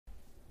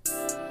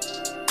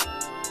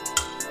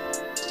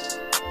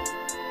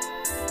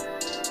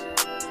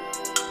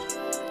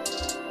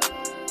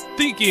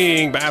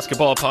Thinking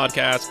Basketball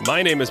Podcast.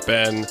 My name is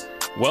Ben.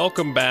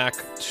 Welcome back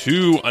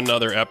to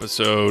another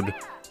episode.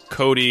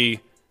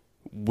 Cody,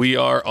 we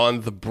are on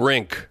the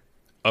brink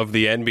of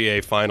the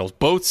NBA Finals.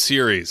 Both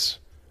series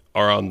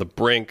are on the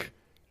brink.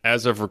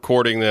 As of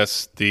recording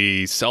this,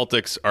 the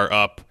Celtics are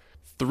up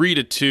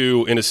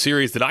 3-2 in a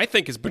series that I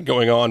think has been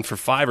going on for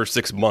 5 or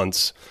 6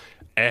 months.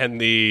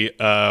 And the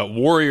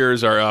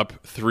Warriors are up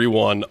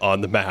 3-1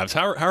 on the Mavs.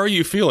 How are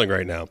you feeling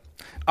right now?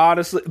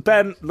 Honestly,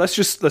 Ben, let's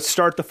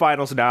start the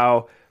finals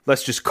now.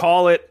 Let's just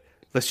call it.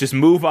 Let's just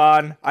move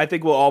on. I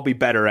think we'll all be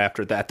better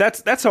after that.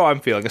 That's how I'm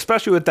feeling,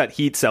 especially with that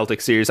Heat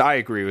Celtics series. I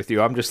agree with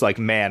you. I'm just like,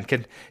 man,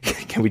 can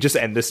we just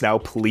end this now,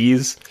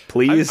 please?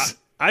 Please.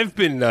 I've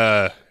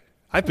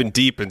been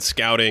deep in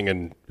scouting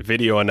and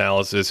video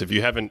analysis. If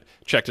you haven't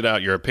checked it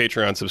out, you're a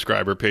Patreon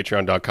subscriber,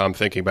 patreon.com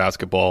Thinking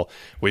Basketball.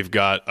 We've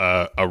got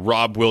a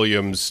Rob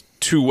Williams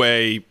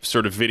two-way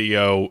sort of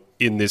video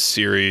in this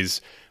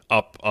series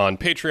up on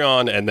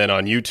Patreon, and then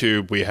on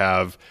YouTube we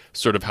have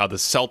sort of how the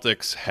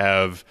Celtics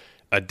have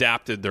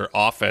adapted their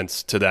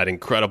offense to that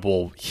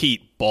incredible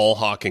Heat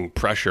ball-hawking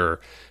pressure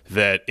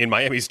that in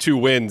Miami's 2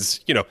 wins,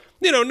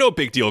 no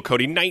big deal,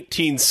 Cody.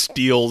 19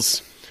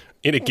 steals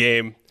in a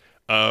game.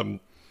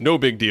 No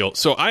big deal.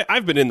 So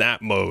I've been in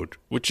that mode,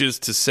 which is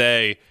to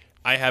say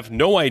I have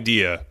no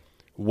idea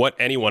what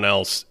anyone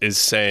else is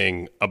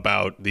saying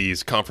about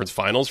these conference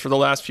finals for the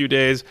last few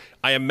days.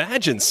 I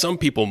imagine some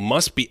people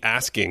must be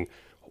asking,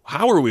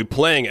 how are we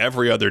playing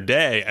every other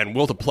day, and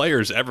will the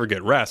players ever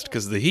get rest?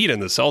 Because the Heat and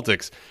the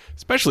Celtics,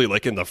 especially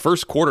like in the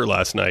first quarter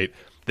last night,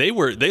 they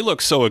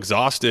looked so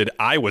exhausted.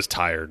 I was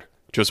tired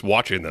just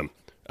watching them.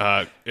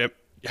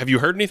 Have you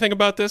heard anything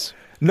about this?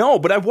 No,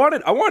 but I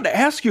wanted to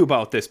ask you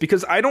about this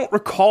because I don't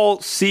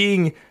recall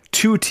seeing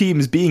two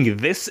teams being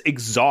this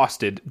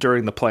exhausted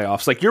during the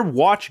playoffs. Like, you're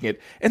watching it,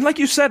 and like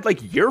you said,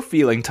 like, you're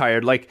feeling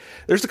tired. Like,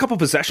 there's a couple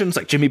possessions,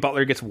 like Jimmy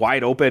Butler gets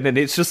wide open, and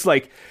it's just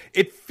like,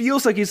 it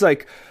feels like he's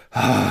like,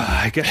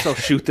 I guess I'll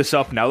shoot this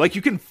up now. Like,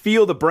 you can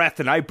feel the breath,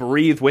 and I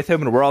breathe with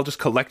him, and we're all just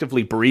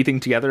collectively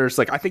breathing together. It's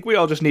like, I think we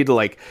all just need to,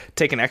 like,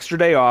 take an extra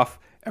day off.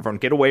 Everyone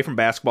get away from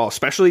basketball,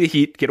 especially the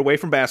Heat. Get away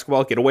from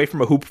basketball, get away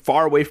from a hoop,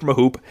 far away from a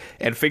hoop,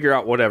 and figure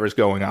out whatever's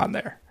going on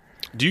there.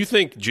 Do you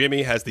think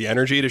Jimmy has the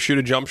energy to shoot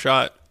a jump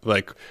shot?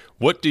 Like,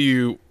 what do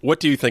you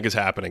think is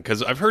happening?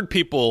 Because I've heard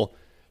people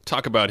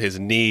talk about his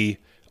knee.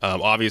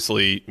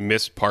 Obviously,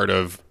 missed part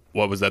of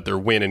their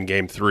win in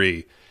Game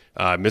 3.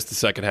 Missed the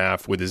second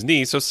half with his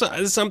knee. So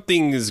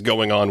something is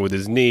going on with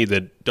his knee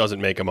that doesn't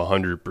make him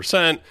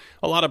 100%.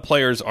 A lot of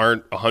players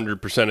aren't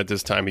 100% at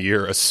this time of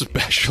year,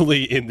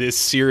 especially in this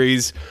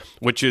series,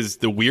 which is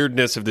the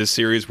weirdness of this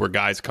series where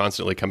guys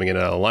constantly coming in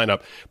and out of the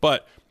lineup.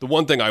 But the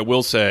one thing I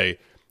will say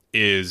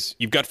is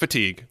you've got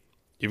fatigue,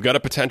 you've got a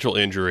potential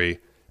injury,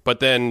 but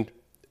then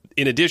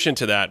in addition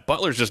to that,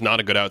 Butler's just not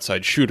a good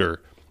outside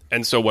shooter.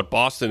 And so what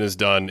Boston has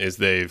done is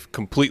they've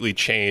completely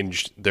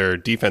changed their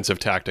defensive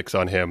tactics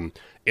on him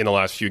in the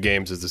last few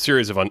games as the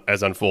series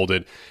has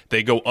unfolded.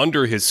 They go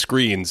under his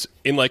screens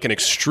in like an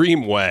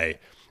extreme way.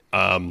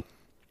 I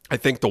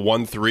think the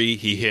 1-3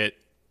 he hit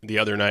the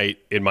other night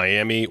in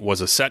Miami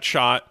was a set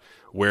shot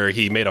where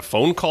he made a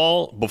phone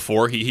call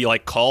before he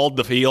pulled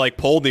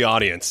the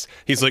audience.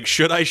 He's like,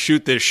 should I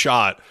shoot this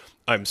shot?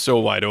 I'm so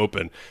wide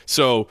open.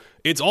 So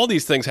it's all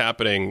these things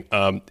happening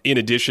in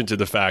addition to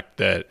the fact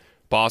that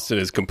Boston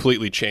has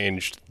completely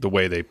changed the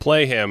way they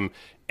play him.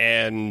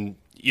 And,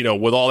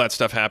 with all that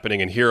stuff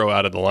happening and Hero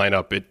out of the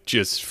lineup, it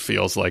just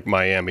feels like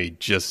Miami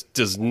just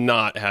does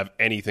not have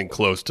anything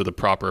close to the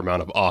proper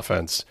amount of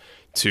offense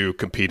to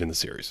compete in the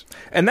series.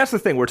 And that's the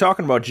thing. We're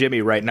talking about Jimmy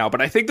right now, but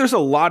I think there's a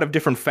lot of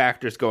different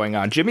factors going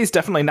on. Jimmy's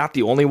definitely not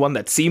the only one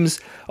that seems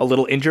a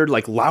little injured.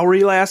 Like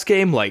Lowry last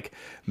game, like,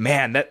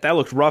 man, that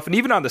looked rough. And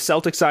even on the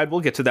Celtics side,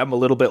 we'll get to them a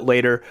little bit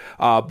later.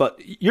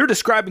 But you're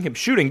describing him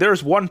shooting.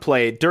 There's one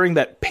play during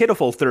that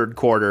pitiful third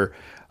quarter.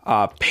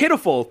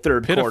 Pitiful.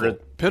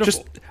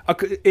 Just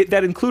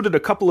that included a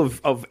couple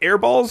of air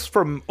balls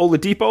from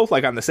Oladipo,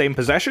 like on the same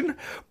possession.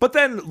 But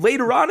then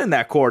later on in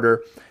that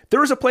quarter, there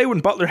was a play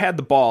when Butler had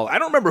the ball. I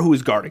don't remember who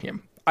was guarding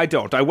him. I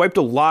don't. I wiped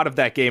a lot of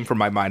that game from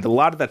my mind, a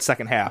lot of that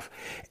second half.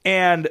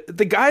 And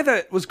the guy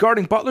that was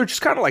guarding Butler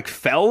just kind of like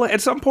fell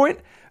at some point.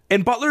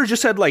 And Butler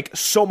just had like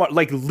so much,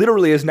 like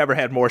literally has never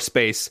had more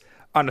space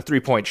on a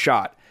 3-point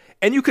shot.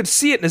 And you could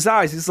see it in his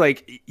eyes. He's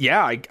like,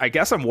 yeah, I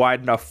guess I'm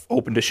wide enough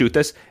open to shoot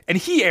this. And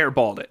he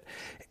airballed it.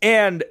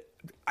 And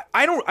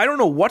I don't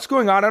know what's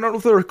going on. I don't know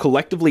if they're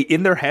collectively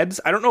in their heads.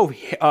 I don't know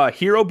if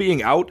Hero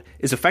being out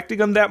is affecting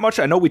them that much.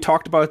 I know we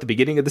talked about at the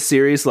beginning of the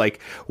series, like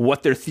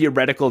what their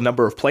theoretical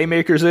number of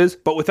playmakers is.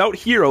 But without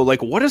Hero,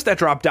 like what does that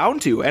drop down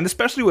to? And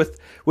especially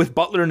with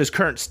Butler in his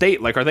current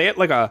state, like are they at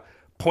like a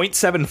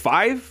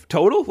 0.75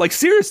 total? Like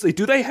seriously,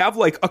 do they have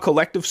like a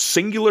collective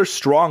singular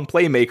strong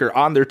playmaker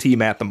on their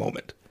team at the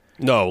moment?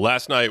 No,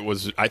 last night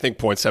was, I think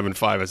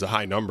 0.75 is a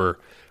high number.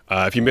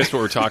 If you missed what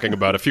we're talking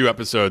about, a few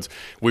episodes,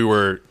 we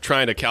were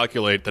trying to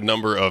calculate the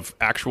number of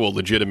actual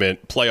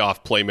legitimate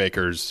playoff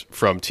playmakers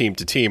from team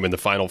to team in the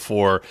Final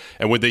Four.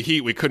 And with the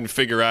Heat, we couldn't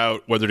figure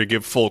out whether to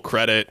give full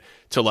credit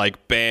to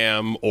like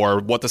Bam or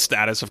what the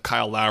status of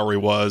Kyle Lowry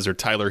was or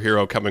Tyler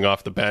Hero coming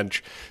off the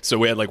bench. So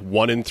we had like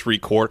 1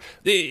 3/4.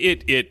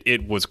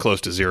 It was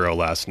close to 0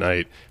 last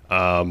night.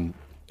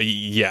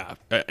 Yeah.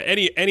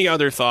 Any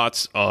other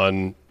thoughts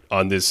on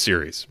this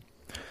series?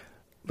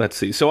 Let's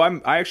see. So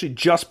I actually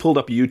just pulled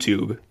up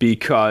YouTube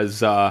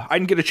because I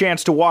didn't get a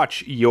chance to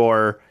watch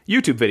your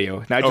YouTube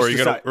video. And are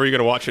you going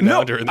to watch it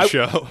now during the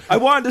show? I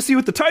wanted to see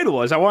what the title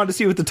was.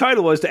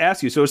 To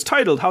ask you. So it's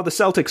titled "How the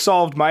Celtics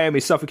Solved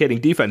Miami's Suffocating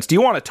Defense." Do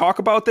you want to talk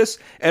about this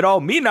at all?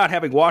 Me not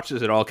having watched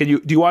this at all.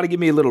 Do you want to give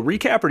me a little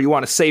recap, or do you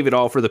want to save it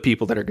all for the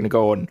people that are going to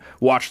go and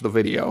watch the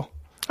video?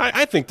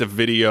 I think the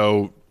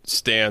video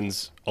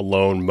stands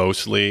alone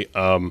mostly.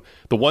 The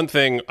one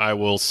thing I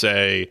will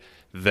say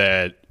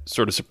that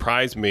sort of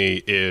surprised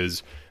me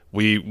is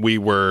we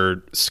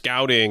were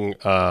scouting,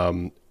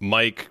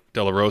 Mike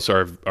De La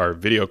Rosa, our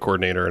video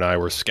coordinator, and I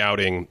were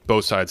scouting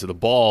both sides of the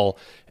ball.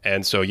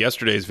 And so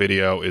yesterday's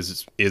video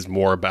is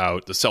more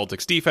about the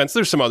Celtics defense.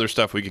 There's some other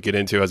stuff we could get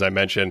into. As I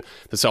mentioned,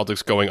 the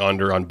Celtics going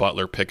under on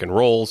Butler pick and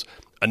rolls.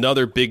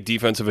 Another big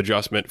defensive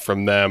adjustment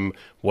from them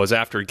was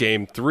after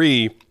game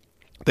 3,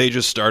 they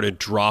just started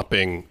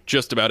dropping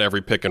just about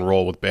every pick and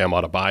roll with Bam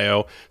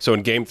Adebayo. So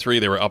in game 3,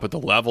 they were up at the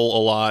level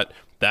a lot.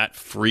 That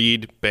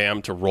freed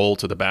Bam to roll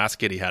to the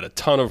basket. He had a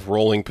ton of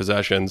rolling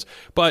possessions.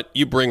 But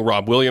you bring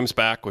Rob Williams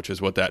back, which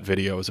is what that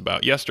video is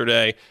about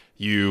yesterday.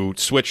 You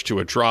switch to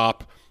a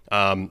drop.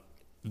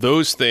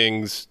 Those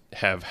things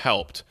have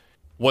helped.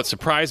 What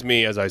surprised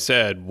me, as I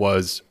said,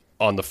 was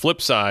on the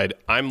flip side,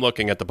 I'm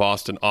looking at the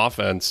Boston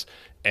offense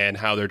and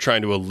how they're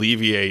trying to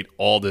alleviate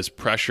all this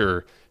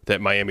pressure that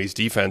Miami's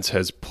defense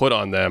has put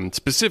on them,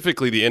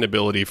 specifically the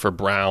inability for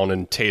Brown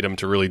and Tatum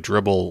to really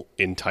dribble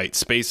in tight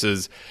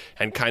spaces,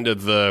 and kind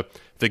of the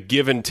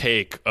give and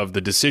take of the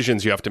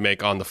decisions you have to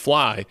make on the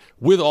fly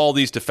with all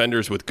these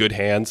defenders with good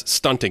hands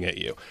stunting at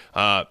you.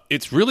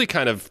 It's really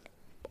kind of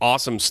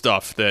awesome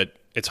stuff that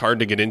it's hard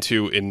to get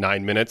into in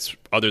 9 minutes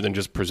other than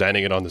just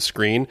presenting it on the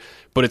screen.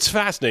 But it's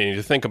fascinating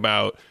to think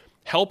about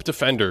help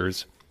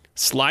defenders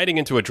sliding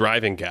into a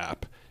driving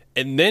gap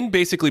and then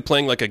basically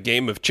playing like a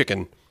game of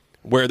chicken,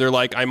 where they're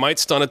like, I might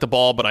stun at the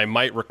ball, but I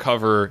might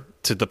recover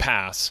to the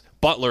pass.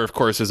 Butler, of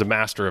course, is a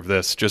master of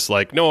this. Just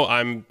like, no,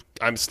 I'm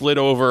slid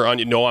over on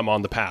you. No, I'm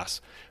on the pass.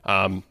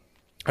 I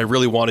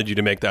really wanted you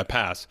to make that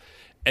pass.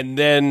 And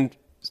then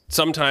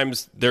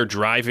sometimes they're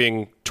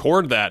driving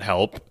toward that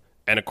help,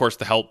 and of course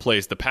the help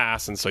plays the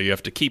pass, and so you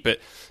have to keep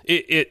it.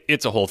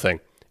 It's a whole thing.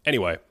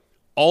 Anyway,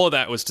 all of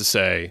that was to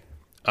say,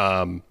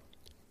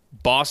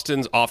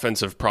 Boston's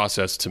offensive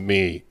process to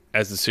me,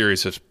 as the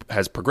series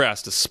has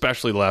progressed,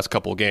 especially the last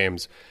couple of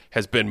games,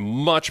 has been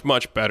much,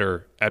 much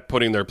better at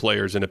putting their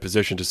players in a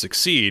position to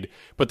succeed.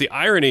 But the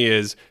irony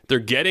is they're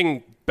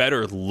getting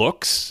better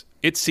looks,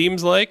 it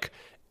seems like,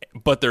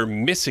 but they're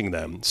missing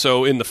them.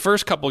 So in the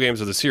first couple of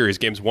games of the series,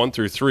 games 1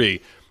 through 3,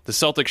 the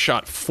Celtics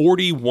shot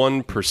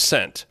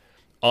 41%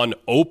 on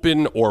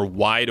open or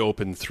wide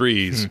open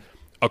threes,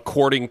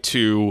 according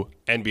to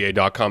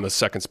NBA.com, the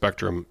Second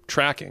Spectrum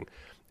tracking.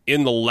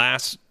 In the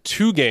last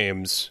 2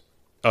 games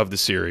of the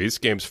series,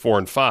 games 4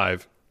 and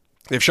 5,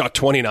 they've shot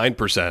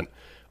 29%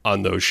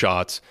 on those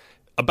shots.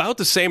 About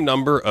the same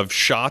number of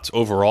shots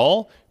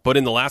overall, but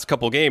in the last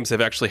couple of games, they've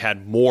actually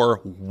had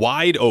more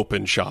wide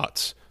open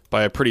shots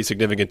by a pretty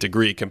significant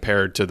degree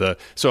compared to the...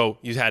 So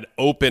you had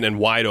open and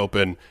wide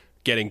open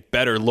getting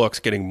better looks,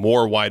 getting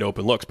more wide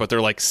open looks, but they're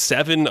like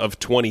 7 of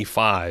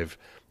 25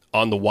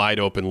 on the wide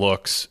open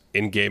looks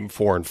in game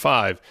 4 and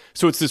 5.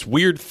 So it's this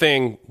weird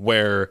thing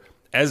where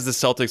as the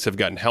Celtics have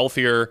gotten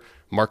healthier,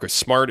 Marcus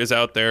Smart is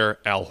out there.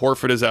 Al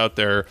Horford is out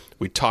there.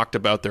 We talked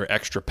about their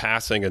extra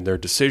passing and their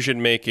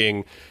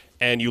decision-making.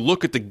 And you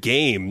look at the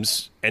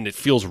games, and it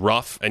feels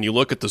rough. And you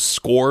look at the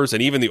scores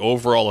and even the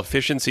overall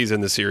efficiencies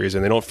in the series,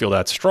 and they don't feel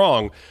that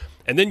strong.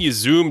 And then you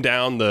zoom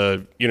down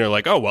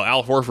like, oh, well,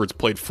 Al Horford's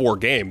played 4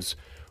 games.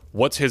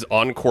 What's his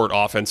on-court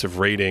offensive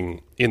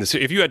rating in the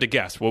series? If you had to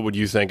guess, what would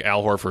you think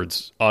Al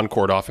Horford's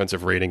on-court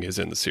offensive rating is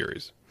in the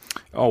series?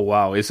 Oh,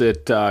 wow. Is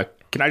it...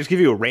 Can I just give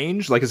you a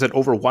range? Like, is it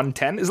over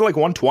 110? Is it like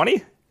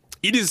 120?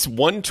 It is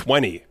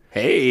 120.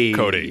 Hey.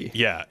 Cody.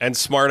 Yeah. And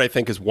Smart, I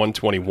think, is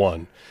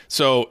 121.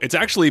 So it's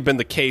actually been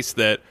the case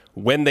that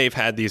when they've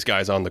had these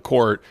guys on the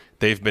court,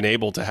 they've been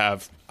able to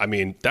have,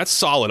 that's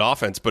solid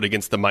offense, but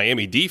against the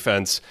Miami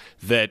defense,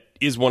 that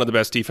is one of the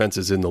best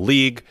defenses in the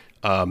league.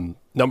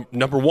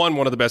 Number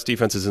one of the best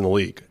defenses in the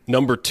league.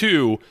 Number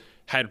 2,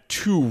 had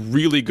 2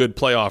 really good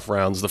playoff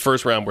rounds. The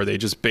first round where they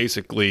just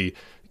basically...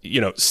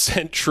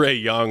 sent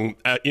Trae Young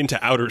into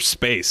outer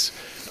space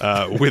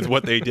with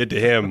what they did to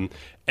him.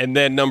 And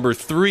then number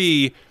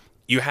 3,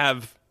 you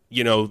have,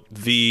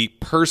 the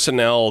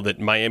personnel that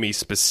Miami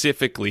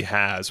specifically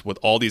has with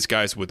all these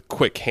guys with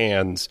quick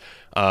hands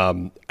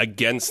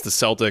against the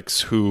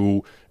Celtics,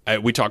 who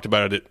we talked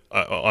about it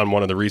on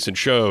one of the recent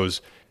shows.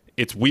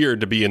 it's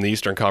weird to be in the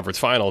Eastern Conference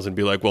Finals and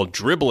be like, well,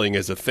 dribbling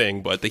is a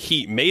thing, but the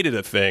Heat made it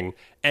a thing,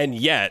 and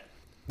yet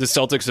the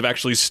Celtics have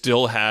actually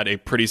still had a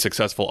pretty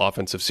successful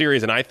offensive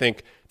series, and I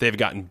think they've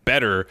gotten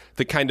better.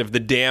 The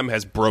dam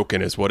has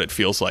broken is what it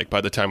feels like by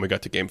the time we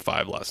got to Game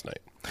 5 last night.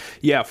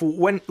 Yeah,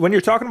 when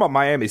you're talking about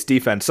Miami's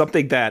defense,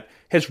 something that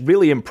has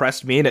really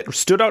impressed me, and it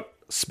stood out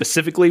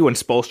specifically when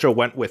Spoelstra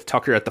went with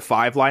Tucker at the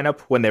 5 lineup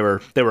when they were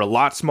a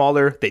lot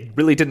smaller. They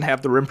really didn't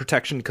have the rim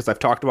protection because I've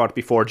talked about it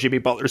before. Jimmy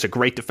Butler's a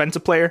great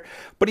defensive player,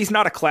 but he's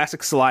not a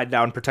classic slide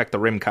down, protect the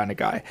rim kind of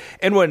guy.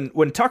 And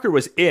when Tucker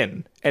was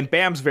in, and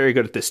Bam's very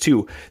good at this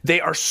too, they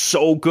are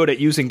so good at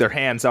using their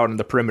hands out in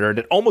the perimeter, and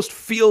it almost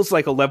feels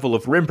like a level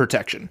of rim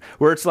protection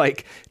where it's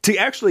like, to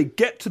actually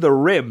get to the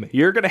rim,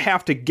 you're going to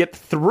have to get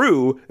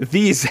through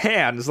these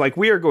hands. Like,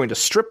 we are going to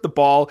strip the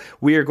ball,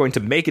 we are going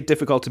to make it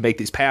difficult to make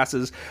these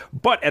passes.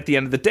 But at the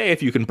end of the day,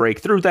 if you can break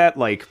through that,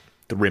 like,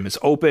 the rim is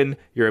open,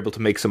 you're able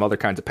to make some other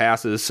kinds of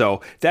passes.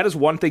 So that is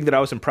one thing that I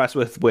was impressed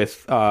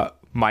with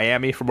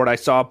Miami from what I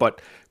saw,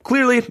 but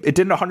clearly it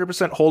didn't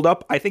 100% hold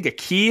up. I think a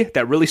key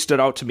that really stood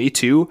out to me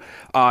too,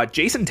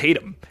 Jason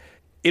Tatum.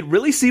 It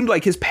really seemed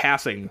like his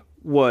passing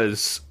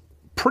was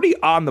pretty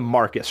on the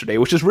mark yesterday,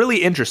 which is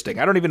really interesting.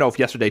 I don't even know if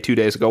yesterday, 2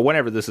 days ago,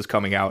 whenever this is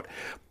coming out,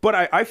 but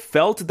I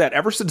felt that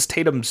ever since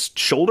Tatum's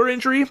shoulder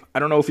injury, I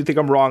don't know if you think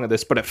I'm wrong on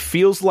this, but it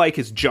feels like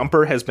his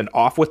jumper has been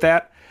off with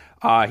that.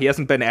 He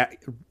hasn't been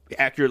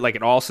accurate like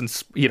at all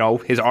since,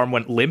 his arm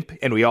went limp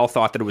and we all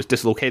thought that it was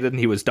dislocated and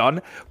he was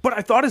done. But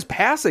I thought his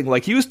passing,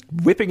 like, he was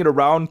whipping it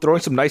around,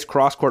 throwing some nice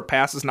cross-court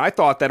passes, and I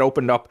thought that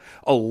opened up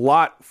a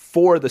lot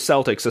for the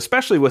Celtics,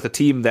 especially with a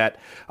team that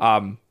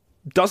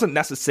doesn't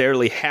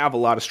necessarily have a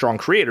lot of strong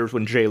creators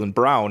when Jaylen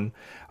Brown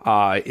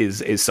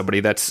is somebody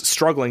that's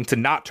struggling to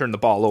not turn the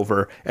ball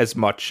over as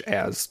much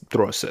as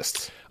throw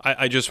assists.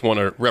 I just want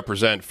to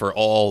represent for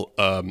all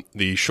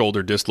the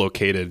shoulder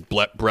dislocated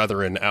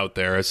brethren out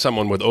there, as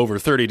someone with over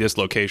 30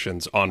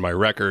 dislocations on my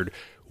record,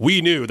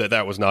 we knew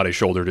that was not a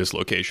shoulder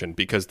dislocation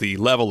because the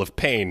level of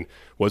pain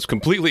was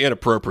completely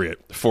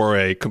inappropriate for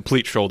a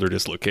complete shoulder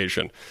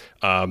dislocation.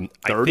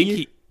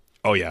 30?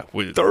 Oh yeah,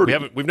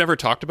 30. We've never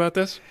talked about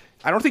this.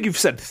 I don't think you've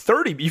said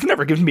 30. You've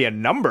never given me a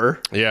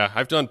number. Yeah,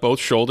 I've done both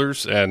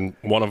shoulders, and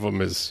one of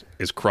them is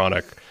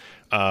chronic.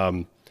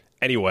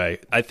 Anyway,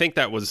 I think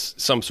that was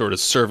some sort of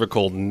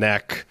cervical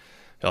neck,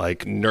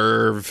 like,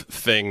 nerve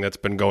thing that's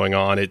been going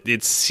on.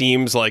 It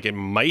seems like it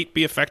might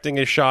be affecting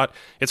his shot.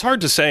 It's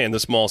hard to say in the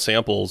small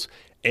samples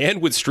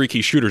and with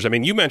streaky shooters. I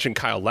mean, you mentioned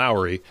Kyle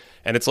Lowry,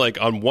 and it's like,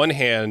 on one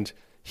hand,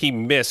 he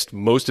missed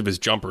most of his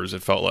jumpers,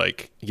 it felt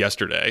like,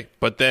 yesterday.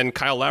 But then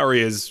Kyle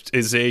Lowry is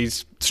a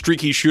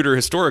streaky shooter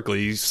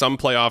historically. Some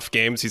playoff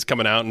games, he's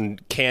coming out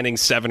and canning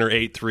 7 or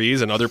 8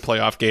 threes, and other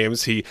playoff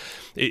games,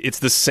 it's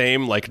the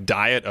same, like,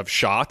 diet of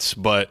shots,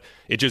 but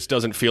it just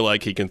doesn't feel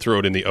like he can throw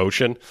it in the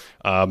ocean.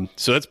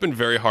 So that's been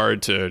very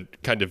hard to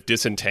kind of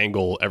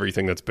disentangle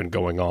everything that's been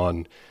going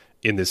on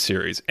in this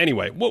series.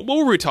 Anyway, what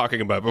were we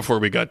talking about before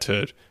we got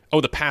to... Oh,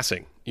 the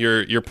passing.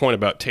 Your point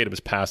about Tatum's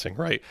passing,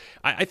 right?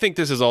 I think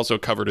this is also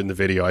covered in the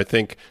video. I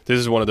think this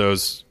is one of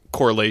those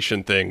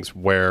correlation things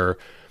where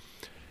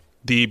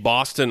the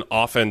Boston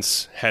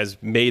offense has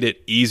made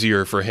it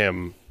easier for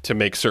him to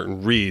make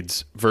certain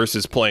reads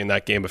versus playing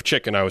that game of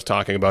chicken I was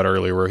talking about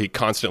earlier, where he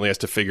constantly has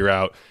to figure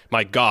out,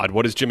 my God,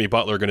 what is Jimmy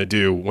Butler going to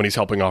do when he's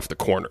helping off the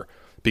corner?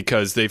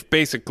 Because they've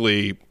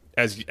basically,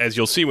 as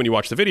you'll see when you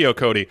watch the video,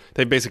 Cody,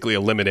 they've basically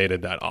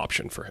eliminated that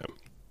option for him.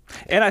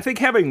 And I think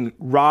having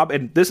Rob,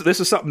 and this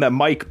is something that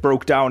Mike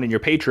broke down in your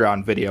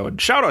Patreon video, and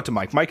shout out to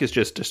Mike. Mike is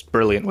just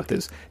brilliant with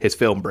his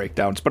film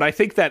breakdowns. But I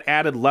think that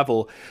added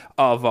level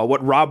of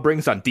what Rob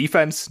brings on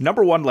defense,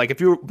 number one, like, if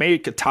you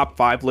make a top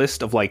 5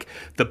 list of, like,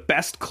 the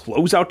best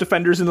closeout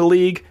defenders in the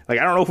league, like,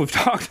 I don't know if we've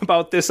talked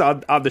about this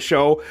on the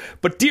show,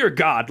 but dear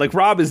God, like,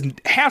 Rob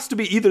has to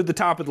be either the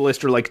top of the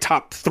list or, like,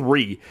 top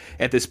 3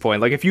 at this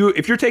point. Like, if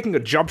you're taking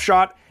a jump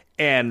shot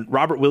and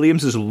Robert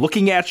Williams is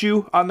looking at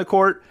you on the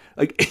court,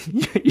 like,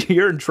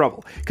 you're in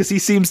trouble, because he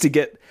seems to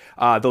get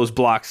those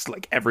blocks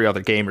like every other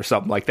game or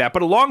something like that.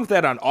 But along with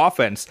that, on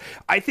offense,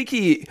 I think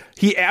he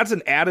adds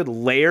an added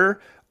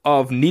layer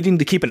of needing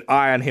to keep an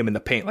eye on him in the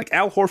paint. Like,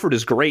 Al Horford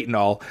is great and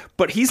all,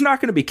 but he's not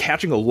going to be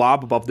catching a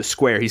lob above the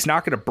square. He's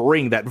not going to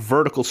bring that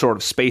vertical sort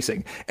of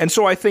spacing. And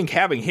so I think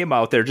having him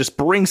out there just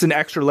brings an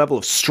extra level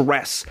of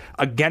stress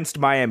against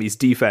Miami's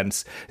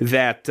defense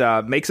that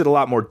makes it a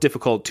lot more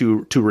difficult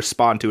to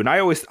respond to. And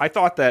I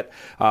thought that,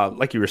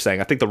 like you were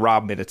saying, I think the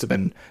Rob minutes have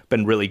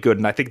been really good,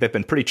 and I think they've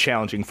been pretty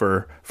challenging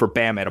for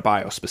Bam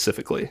Adebayo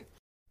specifically.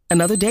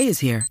 Another day is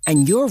here,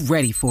 and you're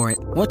ready for it.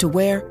 What to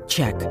wear?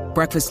 Check.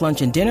 Breakfast,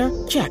 lunch, and dinner?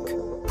 Check.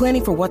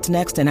 Planning for what's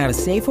next and how to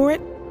save for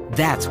it?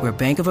 That's where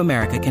Bank of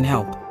America can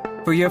help.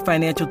 For your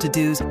financial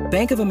to-dos,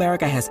 Bank of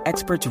America has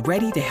experts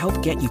ready to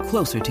help get you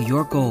closer to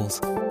your goals.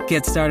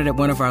 Get started at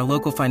one of our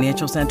local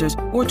financial centers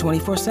or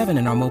 24/7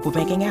 in our mobile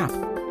banking app.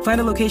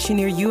 Find a location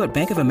near you at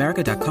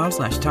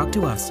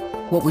bankofamerica.com/talktous.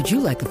 What would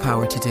you like the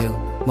power to do?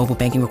 Mobile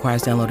banking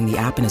requires downloading the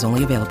app and is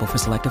only available for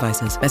select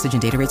devices. Message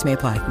and data rates may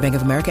apply. Bank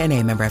of America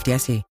NA, member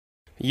FDIC.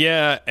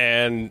 Yeah,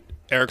 and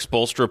Eric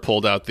Spoelstra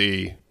pulled out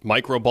the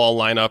micro ball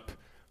lineup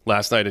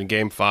last night in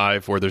Game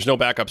 5, where there's no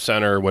backup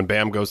center when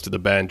Bam goes to the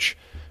bench.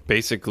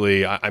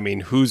 Basically, I mean,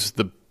 who's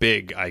the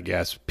big, I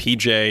guess?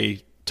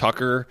 PJ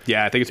Tucker?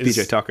 Yeah, I think it's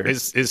PJ Tucker.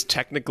 Is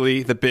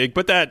technically the big,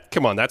 but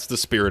that's the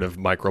spirit of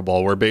micro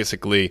ball. We're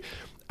basically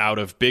out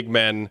of big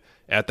men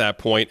at that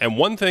point. And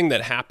one thing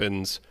that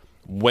happens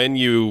when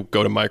you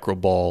go to micro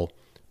ball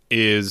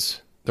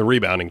is the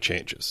rebounding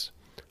changes.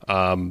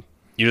 You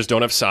just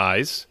don't have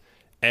size,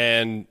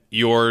 and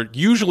you're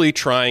usually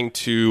trying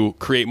to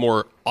create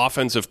more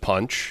offensive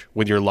punch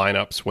with your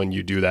lineups when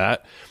you do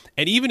that.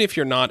 And even if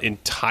you're not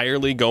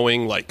entirely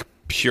going like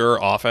pure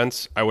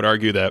offense, I would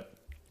argue that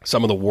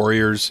some of the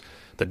Warriors,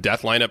 the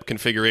death lineup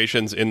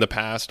configurations in the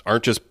past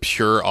aren't just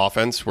pure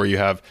offense, where you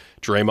have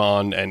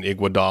Draymond and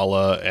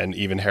Iguodala and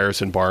even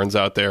Harrison Barnes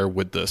out there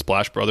with the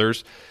Splash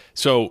Brothers.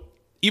 So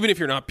even if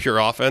you're not pure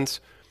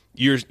offense,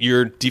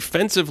 you're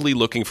defensively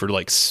looking for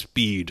like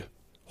speed,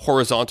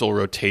 horizontal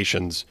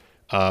rotations,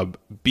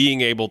 being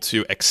able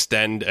to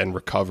extend and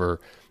recover.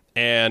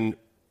 And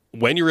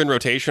when you're in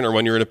rotation or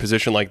when you're in a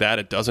position like that,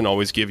 it doesn't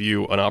always give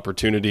you an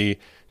opportunity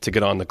to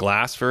get on the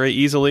glass very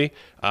easily.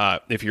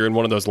 If you're in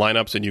one of those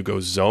lineups and you go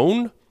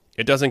zone,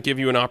 it doesn't give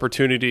you an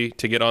opportunity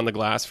to get on the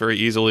glass very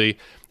easily.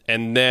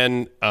 And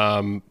then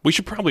we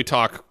should probably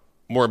talk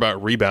more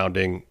about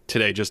rebounding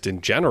today just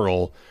in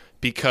general,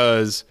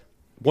 because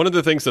one of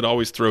the things that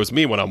always throws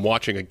me when I'm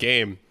watching a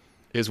game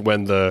is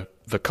when the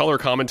color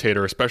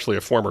commentator, especially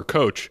a former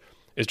coach,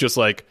 is just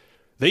like,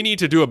 they need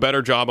to do a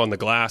better job on the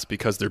glass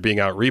because they're being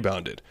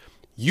out-rebounded.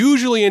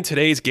 Usually in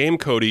today's game,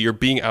 Cody, you're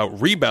being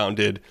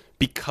out-rebounded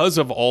because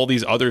of all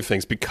these other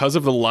things, because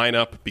of the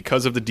lineup,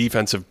 because of the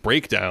defensive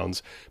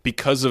breakdowns,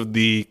 because of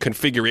the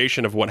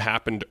configuration of what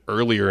happened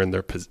earlier in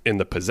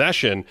the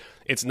possession.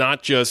 It's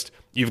not just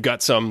you've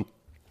got some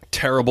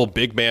terrible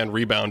big man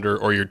rebounder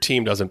or your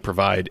team doesn't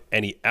provide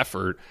any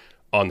effort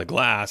on the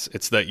glass.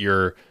 It's that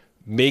you're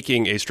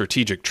making a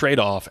strategic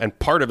trade-off, and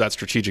part of that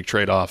strategic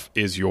trade-off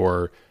is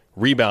your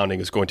rebounding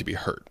is going to be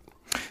hurt.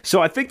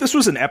 So I think this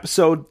was an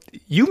episode,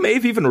 you may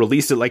have even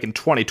released it like in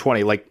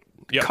 2020, like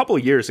a couple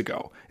of years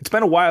ago. It's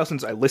been a while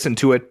since I listened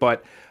to it,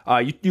 but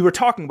you were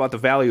talking about the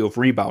value of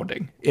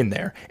rebounding in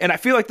there. And I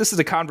feel like this is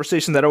a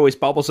conversation that always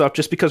bubbles up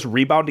just because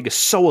rebounding is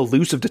so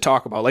elusive to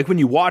talk about. Like when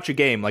you watch a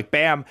game, like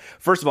Bam,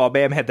 first of all,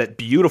 Bam had that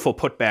beautiful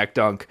putback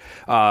dunk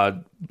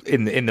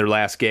in their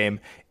last game,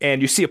 and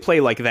you see a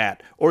play like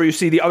that, or you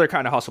see the other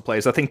kind of hustle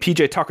plays. I think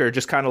PJ Tucker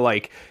just kind of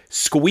like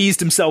squeezed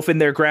himself in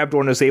there, grabbed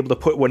one, and was able to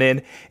put one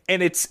in.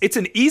 And it's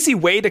an easy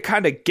way to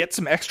kind of get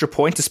some extra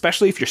points,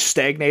 especially if you're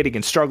stagnating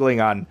and struggling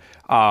on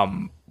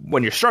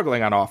when you're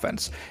struggling on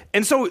offense.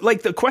 And so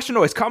like the question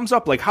always comes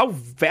up, like how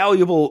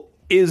valuable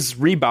is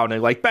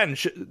rebounding? Like Ben,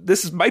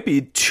 this might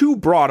be too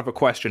broad of a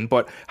question,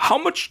 but how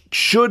much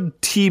should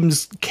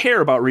teams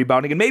care about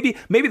rebounding? And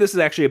maybe this is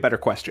actually a better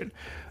question.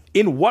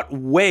 In what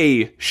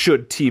way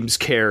should teams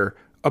care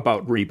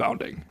about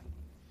rebounding?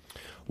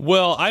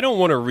 Well, I don't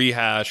want to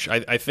rehash.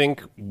 I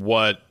think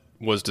what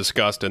was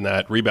discussed in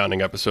that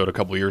rebounding episode a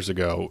couple years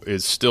ago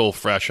is still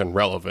fresh and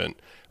relevant.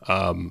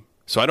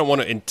 So I don't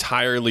want to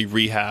entirely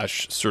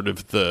rehash sort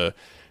of the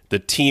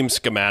team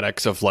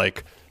schematics of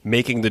like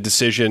making the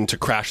decision to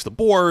crash the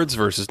boards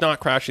versus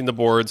not crashing the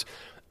boards.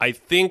 I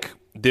think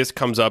this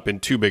comes up in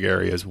two big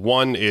areas.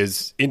 One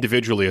is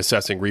individually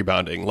assessing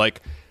rebounding.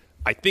 Like,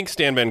 I think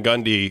Stan Van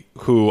Gundy,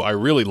 who I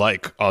really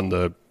like on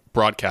the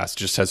broadcast,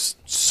 just has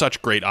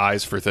such great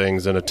eyes for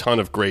things and a ton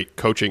of great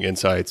coaching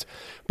insights.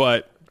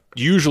 But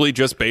usually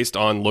just based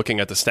on looking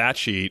at the stat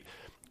sheet,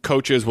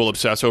 coaches will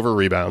obsess over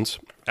rebounds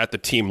at the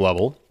team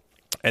level.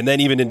 And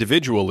then even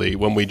individually,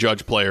 when we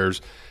judge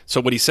players.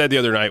 So what he said the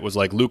other night was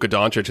like Luka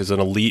Doncic is an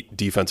elite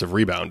defensive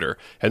rebounder.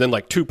 And then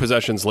like 2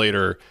 possessions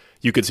later,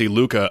 you could see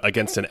Luka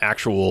against an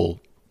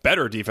actual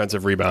better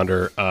defensive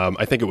rebounder.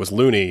 I think it was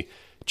Looney,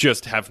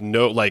 just have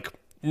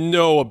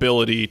no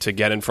ability to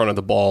get in front of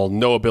the ball,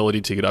 no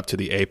ability to get up to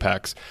the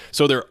apex.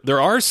 So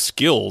there are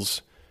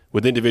skills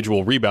with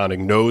individual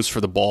rebounding, nose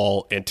for the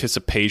ball,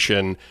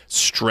 anticipation,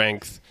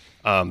 strength,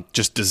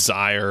 just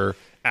desire,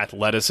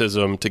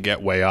 athleticism to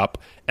get way up.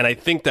 And I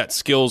think that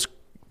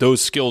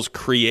those skills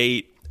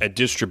create a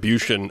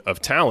distribution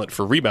of talent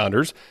for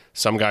rebounders.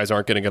 Some guys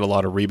aren't going to get a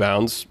lot of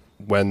rebounds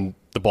when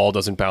the ball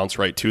doesn't bounce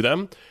right to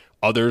them.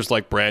 Others,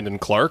 like Brandon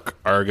Clark,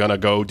 are going to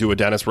go do a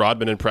Dennis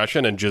Rodman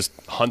impression and just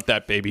hunt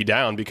that baby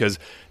down because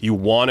you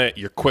want it.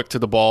 You're quick to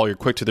the ball. You're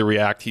quick to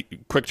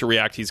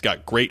react. He's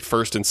got great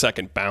first and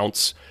second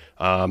bounce,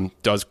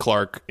 does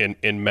Clark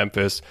in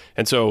Memphis.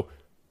 And so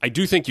I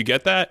do think you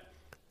get that.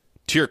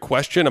 To your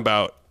question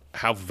about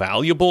how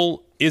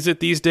valuable is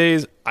it these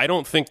days, I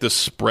don't think the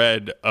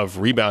spread of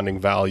rebounding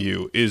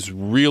value is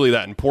really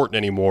that important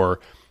anymore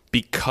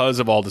because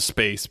of all the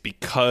space,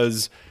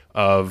 because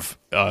of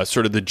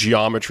sort of the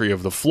geometry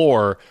of the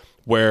floor,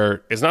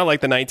 where it's not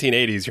like the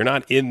 1980s. You're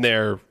not in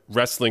there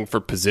wrestling for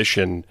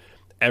position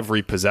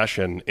every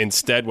possession.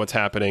 Instead, what's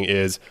happening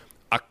is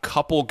a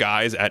couple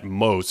guys at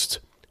most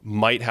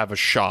might have a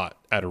shot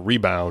at a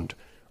rebound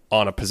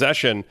on a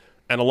possession.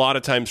 And a lot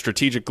of times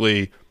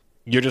strategically,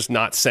 you're just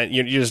not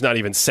you're just not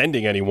even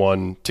sending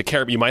anyone to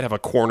care. You might have a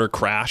corner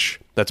crash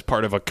that's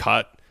part of a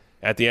cut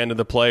at the end of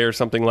the play or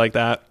something like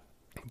that.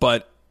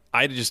 But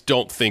I just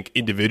don't think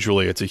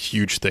individually it's a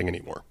huge thing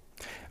anymore.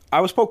 I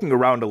was poking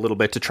around a little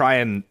bit to try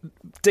and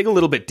dig a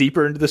little bit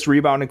deeper into this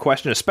rebounding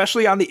question,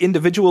 especially on the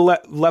individual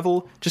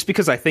level, just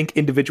because I think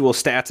individual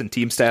stats and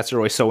team stats are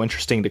always so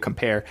interesting to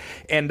compare.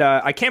 And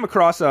I came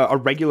across a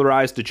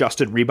regularized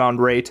adjusted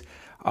rebound rate.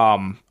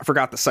 I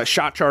forgot the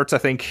shot charts, I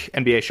think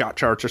NBA shot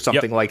charts or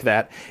something like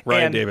that.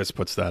 Ryan Davis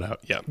puts that out.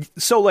 Yeah.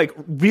 So like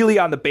really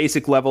on the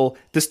basic level,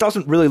 this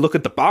doesn't really look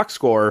at the box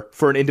score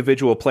for an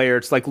individual player.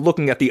 It's like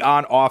looking at the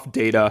on-off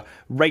data,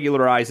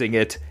 regularizing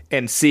it,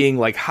 and seeing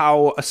like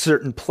how a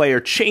certain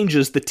player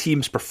changes the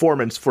team's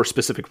performance for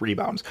specific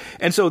rebounds.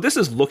 And so this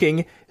is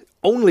looking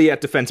only at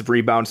defensive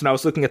rebounds, and I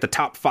was looking at the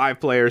top 5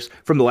 players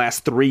from the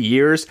last 3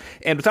 years,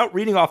 and without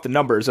reading off the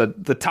numbers,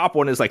 the top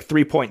one is like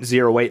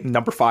 3.08, and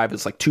number 5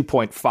 is like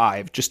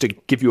 2.5, just to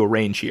give you a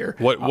range here.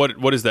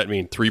 What does that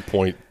mean,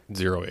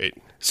 3.08?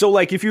 So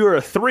like if you were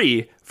a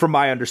 3, from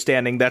my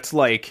understanding, that's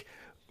like,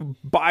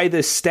 by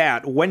this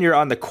stat, when you're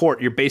on the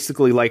court, you're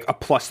basically like a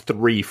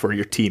 +3 for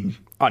your team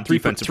on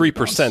defensive 3%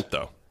 rebounds.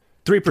 though.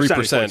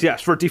 3%,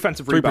 yes, for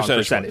defensive rebound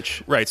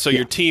percentage. Right, so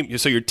your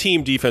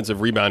team defensive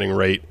rebounding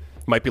rate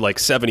might be like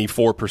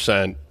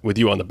 74% with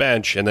you on the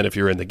bench, and then if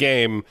you're in the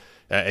game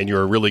and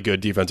you're a really good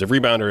defensive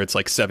rebounder, it's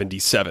like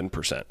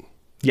 77%.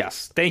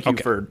 Yes, thank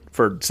you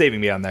for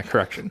saving me on that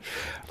correction.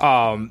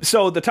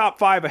 So the top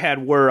 5 I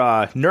had were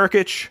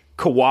Nurkic,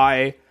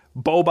 Kawhi,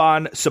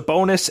 Boban,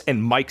 Sabonis,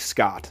 and Mike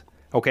Scott.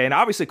 Okay, and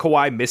obviously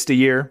Kawhi missed a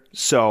year,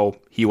 so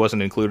he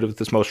wasn't included with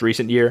this most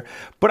recent year.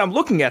 But I'm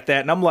looking at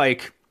that, and I'm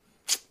like,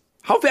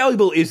 how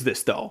valuable is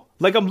this, though?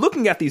 Like, I'm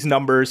looking at these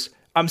numbers,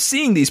 I'm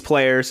seeing these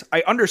players.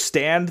 I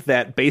understand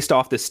that based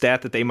off this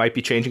stat that they might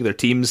be changing their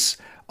teams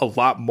a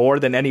lot more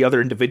than any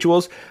other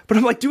individuals. But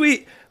I'm like,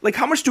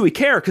 how much do we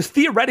care? Because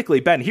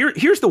theoretically, Ben,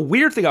 here's the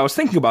weird thing I was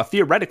thinking about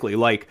theoretically.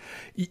 Like,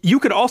 you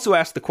could also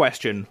ask the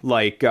question,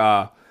 like,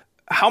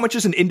 how much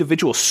is an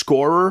individual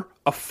scorer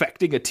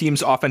affecting a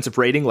team's offensive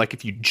rating? Like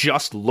if you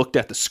just looked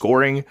at the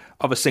scoring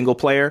of a single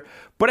player.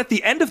 But at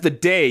the end of the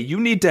day, you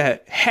need to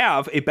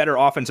have a better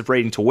offensive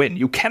rating to win.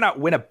 You cannot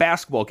win a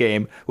basketball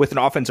game with an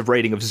offensive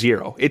rating of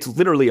 0. It's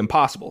literally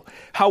impossible.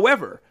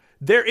 However,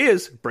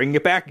 bringing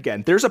it back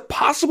again, there's a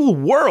possible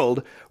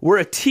world where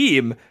a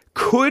team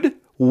could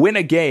win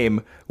a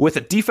game with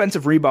a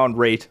defensive rebound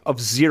rate of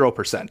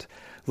 0%.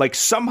 Like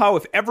somehow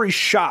if every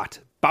shot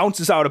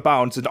bounces out of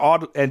bounds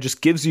and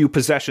just gives you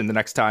possession the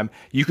next time,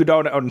 you could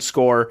out and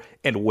score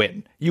and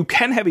win. You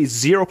can have a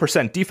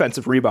 0%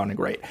 defensive rebounding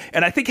rate.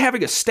 And I think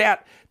having a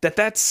stat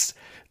that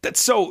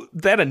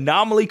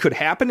anomaly could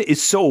happen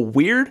is so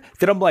weird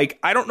that I'm like,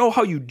 I don't know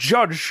how you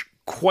judge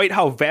quite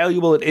how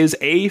valuable it is,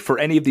 A, for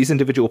any of these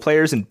individual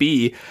players, and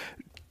B,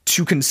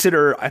 to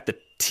consider at the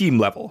team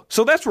level.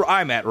 So that's where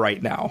I'm at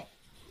right now.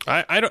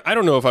 I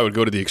don't know if I would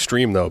go to the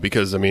extreme, though,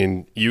 because, I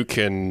mean, you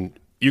can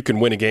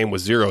win a game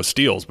with 0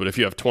 steals, but if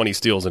you have 20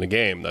 steals in a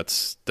game,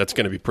 that's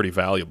going to be pretty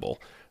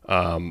valuable.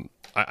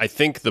 I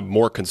think the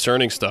more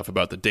concerning stuff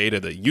about the data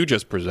that you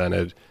just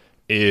presented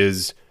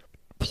is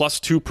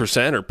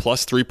 +2% or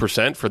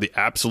 +3% for the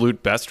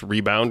absolute best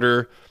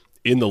rebounder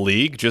in the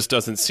league just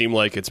doesn't seem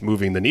like it's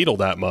moving the needle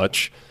that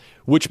much,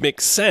 which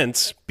makes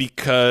sense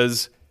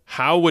because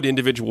how would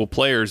individual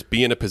players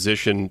be in a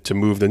position to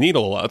move the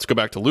needle? Let's go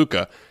back to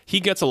Luka. He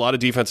gets a lot of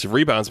defensive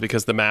rebounds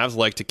because the Mavs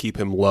like to keep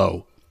him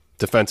low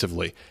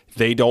defensively.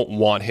 They don't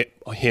want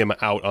him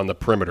out on the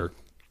perimeter.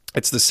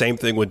 It's the same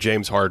thing with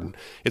James Harden.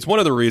 It's one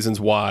of the reasons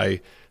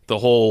why the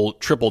whole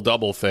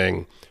triple-double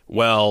thing,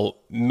 well,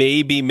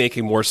 maybe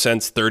making more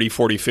sense 30,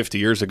 40, 50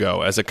 years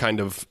ago as a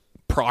kind of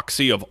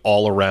proxy of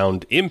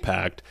all-around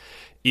impact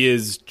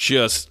is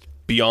just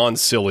beyond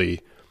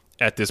silly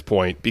at this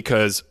point,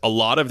 because a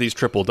lot of these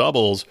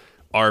triple-doubles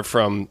are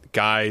from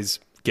guys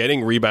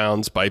getting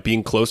rebounds by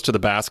being close to the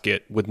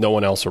basket with no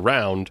one else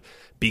around,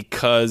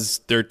 because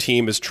their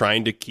team is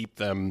trying to keep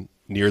them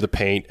near the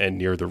paint and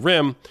near the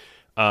rim.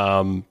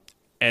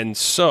 And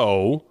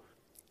so,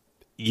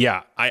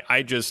 yeah,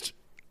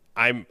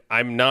 I'm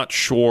not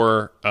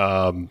sure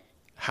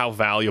how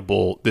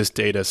valuable this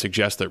data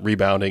suggests that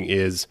rebounding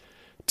is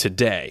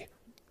today.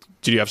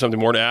 Did you have something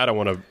more to add? I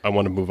want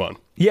to move on.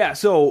 Yeah,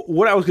 so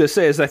what I was going to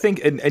say is I think,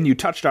 and you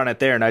touched on it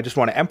there, and I just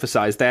want to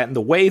emphasize that, and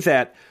the way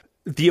that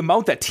the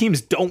amount that teams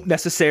don't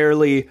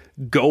necessarily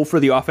go for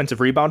the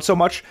offensive rebound so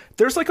much,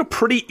 there's like a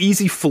pretty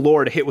easy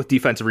floor to hit with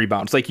defensive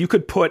rebounds. Like you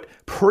could put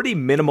pretty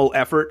minimal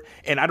effort,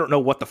 and I don't know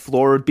what the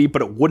floor would be,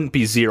 but it wouldn't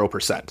be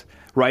 0%,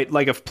 right?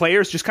 Like if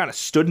players just kind of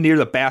stood near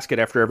the basket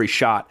after every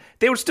shot,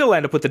 they would still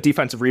end up with a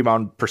defensive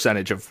rebound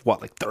percentage of what,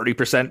 like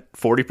 30%,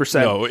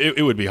 40%? No,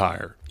 it would be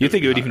higher. You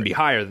think it would even be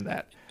higher than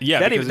that?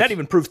 Yeah, that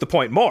even proves the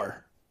point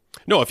more.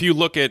 No, if you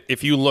look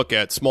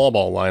at small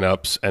ball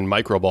lineups and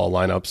micro ball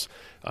lineups,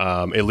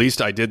 at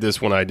least I did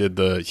this when I did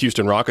the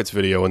Houston Rockets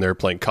video when they were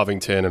playing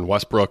Covington and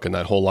Westbrook and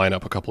that whole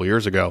lineup a couple of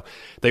years ago.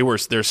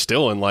 They're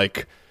still in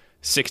like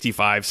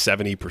 65,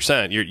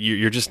 70%.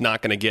 You're just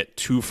not going to get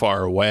too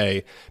far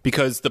away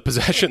because the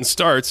possession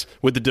starts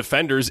with the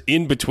defenders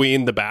in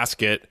between the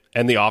basket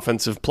and the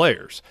offensive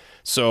players.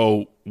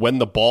 So when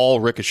the ball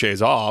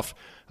ricochets off,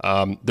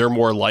 they're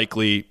more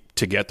likely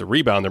to get the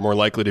rebound. They're more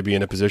likely to be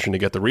in a position to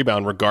get the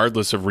rebound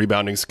regardless of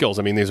rebounding skills.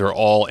 I mean, these are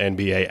all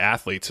NBA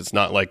athletes. It's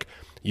not like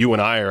you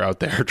and I are out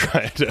there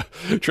trying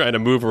to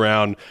move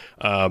around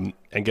and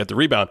get the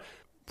rebound.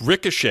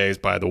 Ricochets,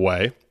 by the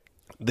way,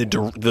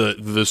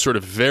 the sort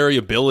of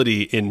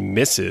variability in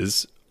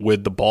misses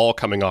with the ball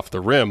coming off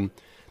the rim,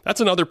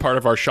 that's another part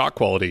of our shot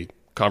quality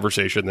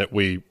conversation that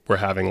we were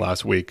having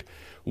last week,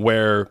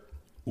 where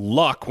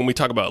luck, when we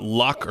talk about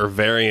luck or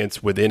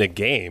variance within a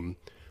game,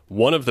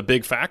 one of the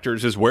big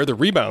factors is where the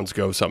rebounds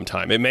go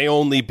sometime. It may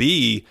only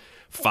be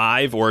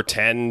 5 or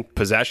 10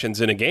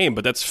 possessions in a game,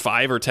 but that's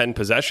 5 or 10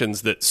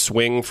 possessions that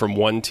swing from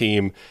one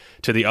team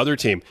to the other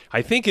team.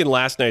 I think in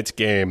last night's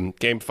game,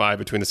 Game 5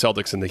 between the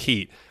Celtics and the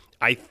Heat,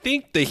 I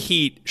think the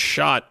Heat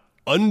shot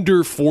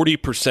under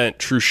 40%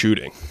 true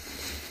shooting.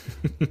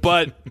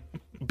 But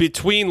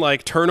between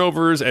like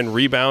turnovers and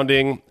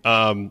rebounding,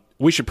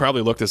 we should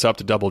probably look this up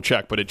to double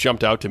check, but it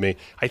jumped out to me.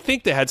 I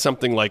think they had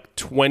something like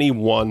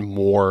 21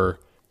 more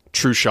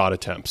true shot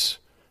attempts,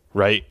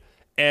 right?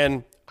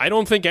 And I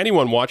don't think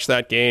anyone watched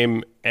that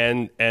game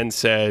and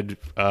said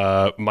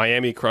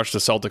Miami crushed the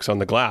Celtics on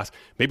the glass.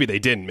 Maybe they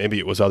didn't. Maybe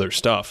it was other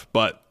stuff.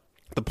 But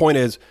the point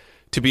is,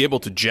 to be able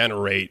to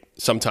generate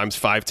sometimes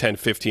 5, 10,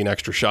 15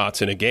 extra shots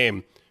in a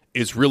game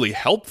is really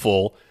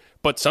helpful.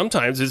 But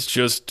sometimes it's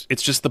just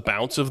the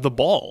bounce of the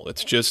ball.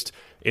 It's just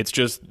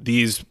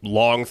these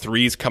long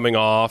threes coming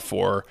off,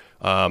 or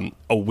a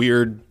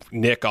weird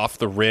nick off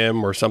the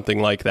rim or something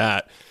like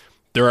that.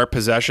 There are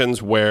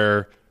possessions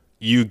where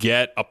you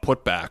get a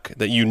putback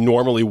that you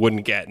normally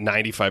wouldn't get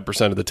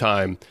 95% of the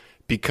time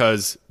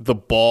because the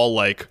ball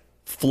like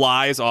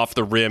flies off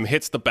the rim,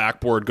 hits the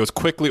backboard, goes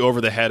quickly over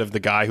the head of the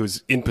guy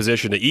who's in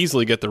position to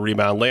easily get the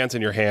rebound, lands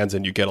in your hands,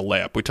 and you get a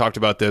layup. We talked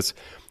about this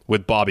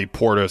with Bobby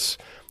Portis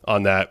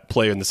on that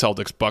play in the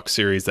Celtics-Bucks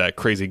series, that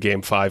crazy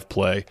Game 5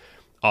 play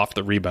off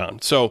the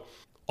rebound. So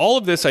all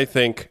of this, I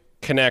think,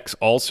 connects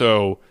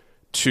also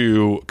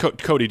to...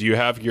 Cody, do you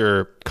have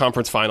your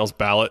conference finals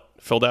ballot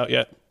filled out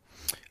yet?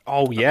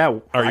 Oh, yeah.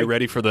 Are you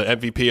ready for the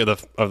MVP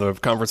of the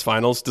conference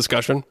finals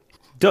discussion?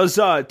 Does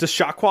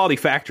shot quality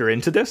factor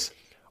into this?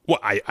 Well,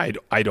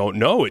 I don't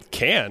know. It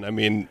can. I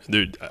mean,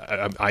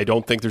 I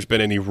don't think there's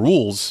been any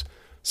rules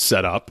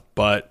set up,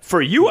 but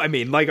for you, I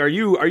mean, like, are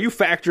you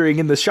factoring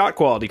in the shot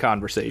quality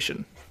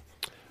conversation?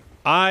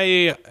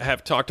 I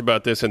have talked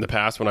about this in the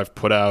past when I've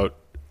put out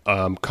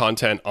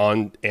content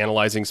on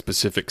analyzing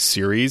specific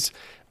series.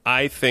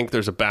 I think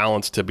there's a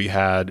balance to be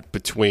had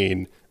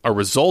between a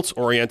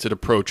results-oriented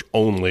approach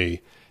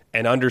only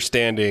and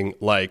understanding,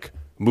 like,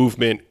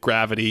 movement,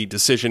 gravity,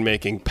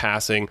 decision-making,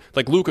 passing.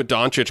 Like Luka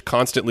Doncic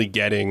constantly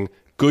getting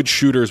good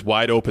shooters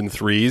wide open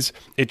threes.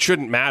 It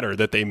shouldn't matter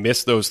that they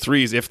miss those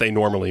threes if they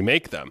normally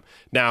make them.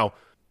 Now,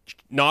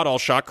 not all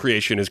shot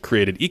creation is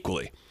created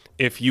equally.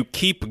 If you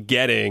keep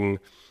getting,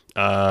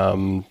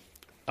 I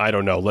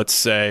don't know, let's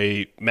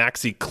say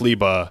Maxi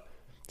Kleber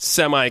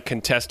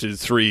semi-contested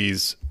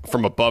threes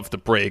from above the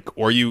break,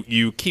 or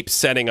you keep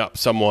setting up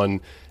someone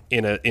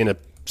in a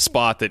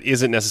spot that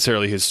isn't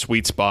necessarily his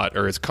sweet spot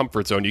or his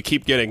comfort zone. You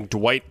keep getting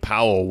Dwight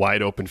Powell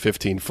wide open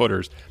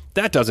 15-footers.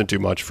 That doesn't do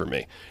much for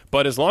me.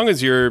 But as long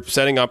as you're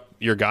setting up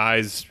your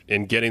guys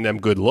and getting them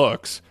good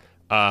looks,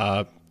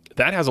 that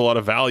has a lot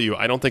of value.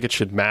 I don't think it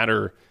should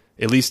matter,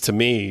 at least to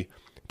me,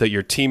 that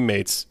your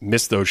teammates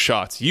miss those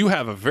shots. You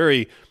have a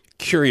very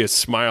curious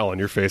smile on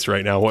your face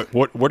right now.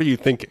 What are you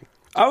thinking?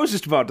 I was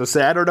just about to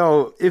say, I don't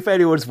know if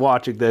anyone's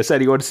watching this,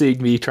 anyone seeing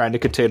me trying to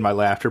contain my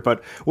laughter,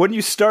 but when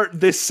you start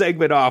this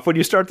segment off, when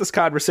you start this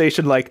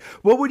conversation like,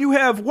 well, when you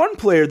have one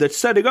player that's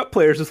setting up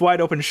players with wide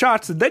open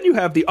shots, and then you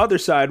have the other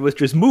side with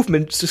just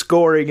movement,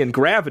 scoring, and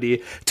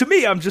gravity, to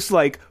me, I'm just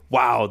like,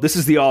 wow, this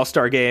is the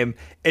All-Star game,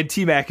 and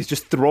T-Mac is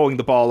just throwing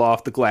the ball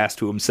off the glass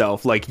to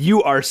himself. Like,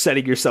 you are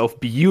setting yourself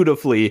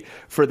beautifully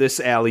for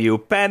this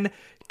alley-oop. Ben,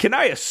 can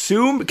I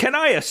assume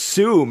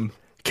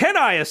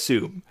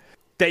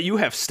that you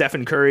have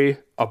Stephen Curry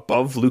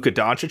above Luka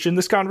Doncic in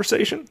this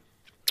conversation?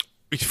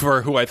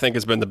 For who I think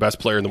has been the best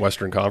player in the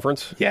Western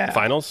Conference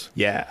Finals?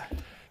 Yeah.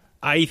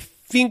 I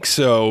think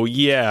so,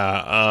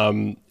 yeah.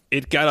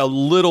 It got a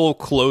little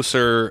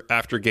closer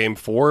after Game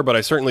 4, but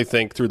I certainly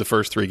think through the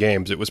first 3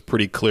 games, it was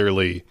pretty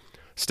clearly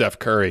Steph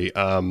Curry.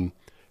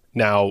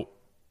 Now,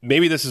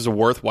 maybe this is a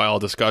worthwhile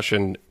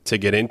discussion to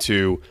get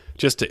into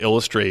just to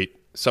illustrate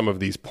some of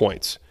these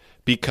points,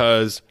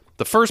 because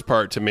the first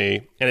part to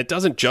me, and it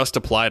doesn't just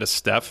apply to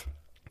Steph,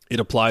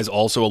 it applies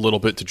also a little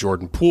bit to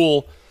Jordan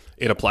Poole,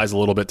 it applies a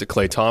little bit to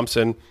Klay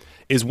Thompson,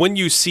 is when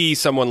you see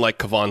someone like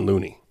Kevon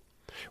Looney,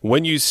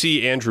 when you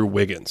see Andrew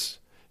Wiggins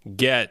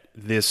get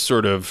this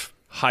sort of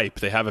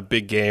hype, they have a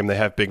big game, they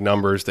have big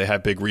numbers, they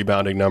have big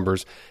rebounding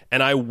numbers,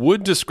 and I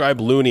would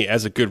describe Looney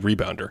as a good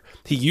rebounder.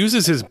 He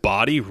uses his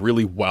body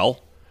really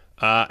well,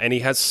 and he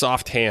has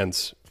soft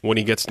hands when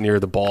he gets near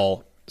the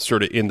ball,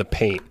 sort of in the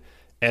paint.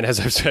 And as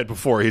I've said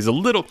before, he's a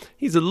little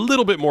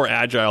bit more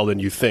agile than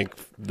you think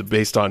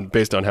based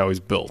on how he's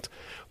built.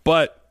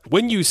 But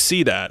when you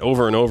see that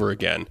over and over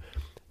again,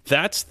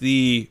 that's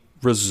the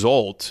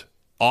result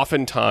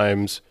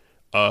oftentimes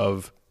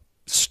of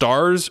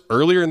stars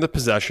earlier in the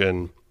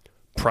possession,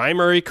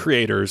 primary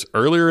creators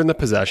earlier in the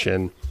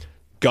possession,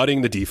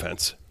 gutting the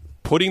defense,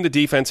 putting the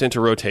defense into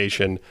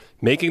rotation,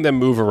 making them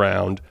move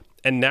around.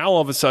 And now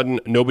all of a sudden,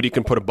 nobody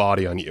can put a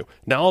body on you.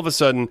 Now all of a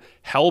sudden,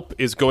 help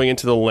is going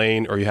into the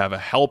lane, or you have a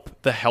help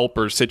the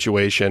helper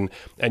situation,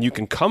 and you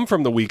can come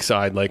from the weak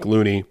side like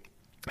Looney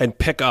and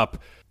pick up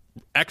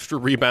extra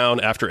rebound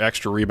after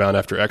extra rebound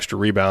after extra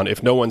rebound.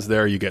 If no one's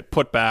there, you get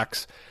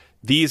putbacks.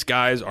 These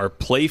guys are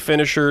play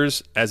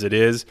finishers as it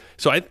is.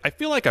 So I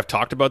feel like I've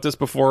talked about this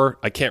before.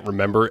 I can't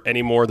remember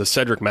anymore. The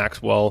Cedric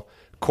Maxwell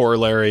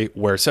corollary,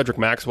 where Cedric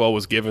Maxwell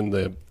was given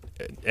the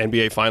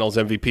NBA Finals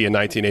MVP in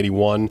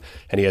 1981,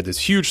 and he had this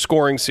huge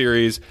scoring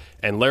series,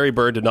 and Larry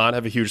Bird did not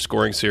have a huge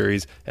scoring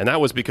series, and that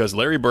was because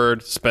Larry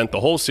Bird spent the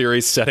whole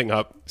series setting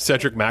up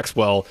Cedric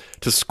Maxwell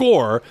to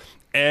score,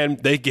 and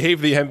they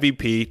gave the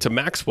MVP to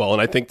Maxwell.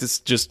 And I think this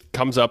just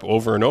comes up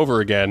over and over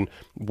again,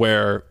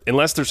 where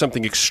unless there's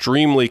something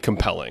extremely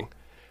compelling,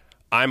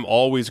 I'm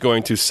always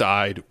going to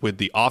side with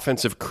the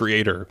offensive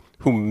creator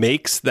who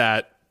makes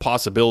that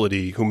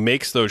possibility, who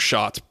makes those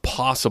shots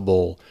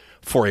possible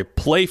for a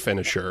play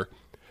finisher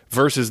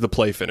versus the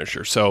play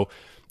finisher. So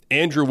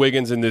Andrew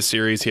Wiggins in this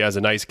series, he has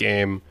a nice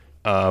game.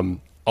 A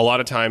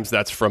lot of times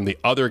that's from the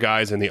other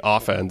guys in the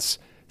offense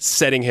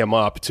setting him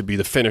up to be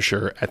the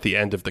finisher at the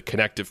end of the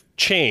connective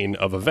chain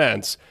of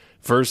events,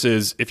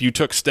 versus if you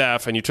took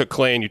Steph and you took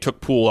Clay and you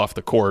took Poole off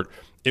the court,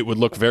 it would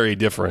look very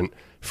different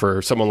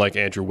for someone like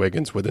Andrew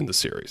Wiggins within the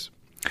series.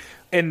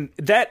 And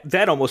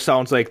that almost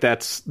sounds like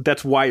that's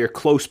why you're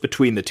close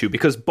between the two,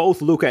 because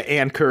both Luka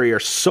and Curry are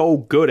so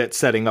good at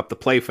setting up the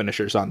play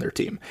finishers on their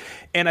team.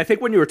 And I think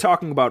when you were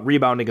talking about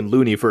rebounding and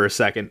Looney for a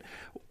second,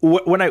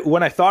 when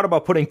I thought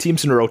about putting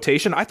teams in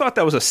rotation, I thought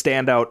that was a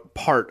standout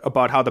part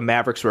about how the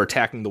Mavericks were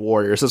attacking the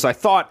Warriors, as I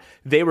thought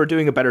they were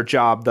doing a better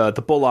job. The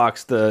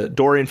Bullocks, the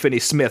Dorian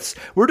Finney-Smiths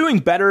were doing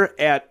better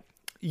at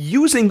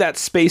using that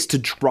space to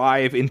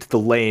drive into the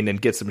lane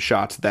and get some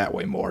shots that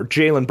way more.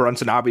 Jalen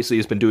Brunson obviously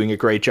has been doing a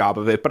great job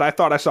of it, but I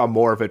thought I saw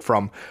more of it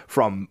from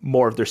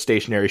more of their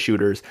stationary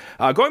shooters.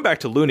 Going back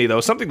to Looney, though,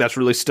 something that's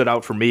really stood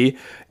out for me,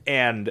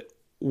 and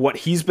what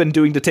he's been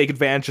doing to take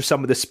advantage of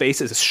some of this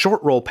space is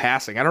short roll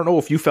passing. I don't know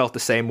if you felt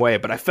the same way,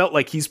 but I felt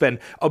like he's been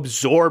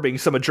absorbing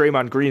some of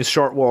Draymond Green's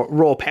short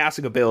roll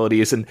passing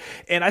abilities. And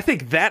I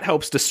think that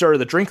helps to stir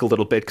the drink a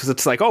little bit, because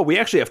it's like, oh, we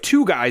actually have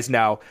two guys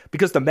now,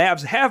 because the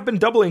Mavs have been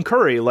doubling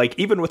Curry. Like,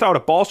 even without a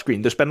ball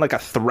screen, there's been like a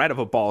threat of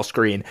a ball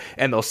screen,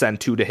 and they'll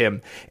send two to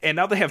him. And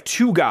now they have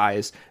two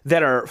guys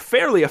that are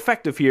fairly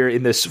effective here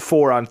in this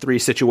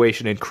 4-on-3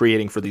 situation in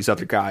creating for these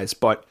other guys.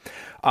 But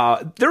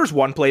there's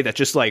one play that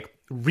just like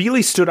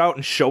really stood out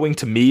in showing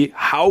to me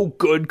how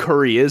good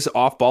Curry is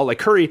off ball. Like,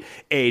 Curry,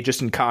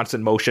 just in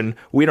constant motion.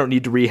 We don't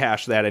need to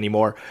rehash that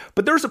anymore.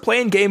 But there's a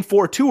play in Game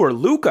 4 too where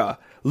Luka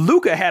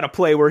had a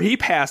play where he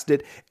passed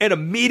it and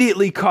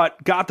immediately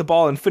got the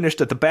ball and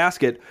finished at the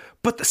basket.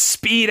 But the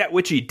speed at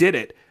which he did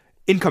it,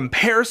 in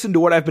comparison to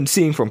what I've been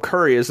seeing from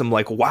Curry, is I'm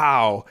like,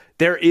 wow,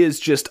 there is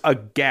just a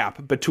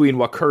gap between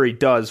what Curry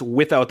does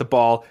without the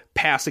ball,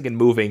 passing and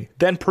moving,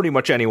 than pretty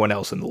much anyone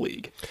else in the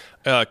league.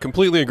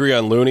 Completely agree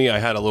on Looney. I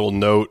had a little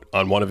note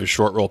on one of his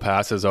short roll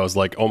passes. I was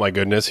like, oh my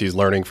goodness, he's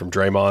learning from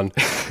Draymond.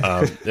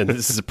 And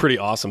this is a pretty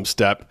awesome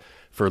step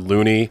for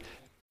Looney.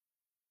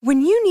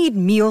 When you need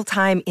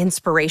mealtime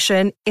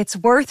inspiration, it's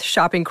worth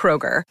shopping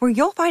Kroger, where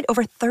you'll find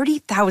over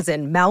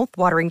 30,000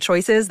 mouth-watering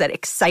choices that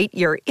excite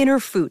your inner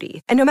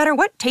foodie. And no matter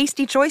what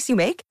tasty choice you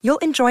make, you'll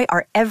enjoy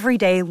our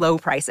everyday low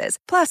prices,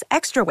 plus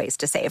extra ways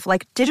to save,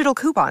 like digital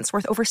coupons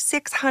worth over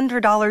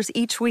 $600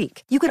 each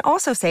week. You can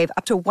also save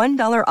up to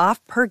 $1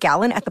 off per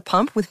gallon at the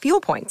pump with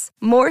fuel points.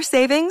 More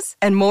savings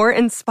and more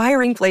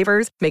inspiring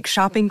flavors make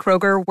shopping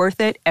Kroger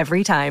worth it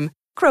every time.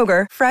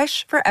 Kroger,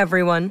 fresh for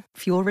everyone.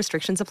 Fuel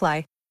restrictions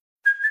apply.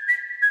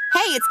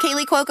 Hey, it's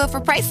Kaylee Cuoco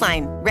for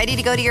Priceline. Ready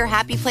to go to your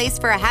happy place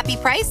for a happy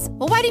price?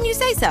 Well, why didn't you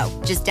say so?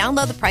 Just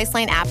download the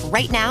Priceline app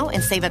right now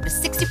and save up to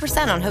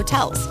 60% on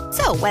hotels.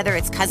 So whether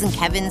it's Cousin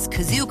Kevin's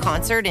Kazoo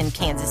Concert in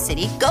Kansas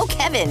City, go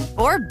Kevin,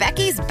 or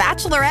Becky's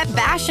Bachelorette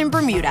Bash in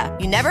Bermuda,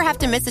 you never have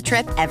to miss a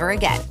trip ever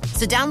again.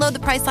 So download the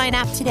Priceline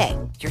app today.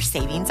 Your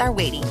savings are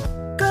waiting.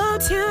 Go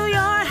to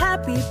your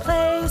happy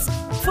place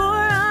for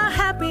a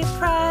happy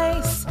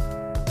price.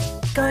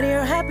 Go to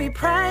your happy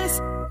price,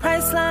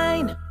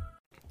 Priceline.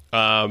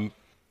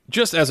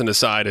 Just as an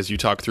aside, as you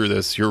talk through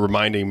this, you're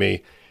reminding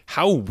me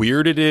how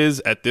weird it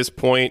is at this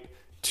point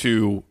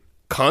to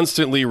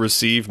constantly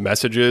receive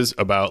messages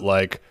about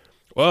like,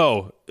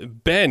 whoa,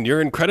 Ben,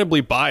 you're incredibly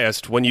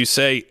biased when you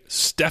say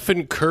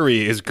Stephen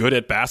Curry is good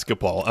at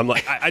basketball. I'm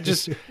like,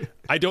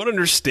 I don't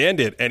understand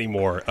it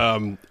anymore.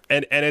 And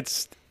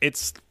it's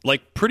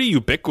like pretty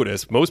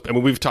ubiquitous.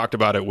 We've talked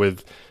about it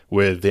with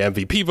the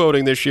MVP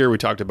voting this year. We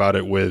talked about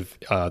it with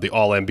the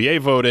All NBA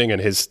voting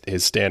and his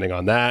standing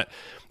on that.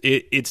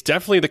 it's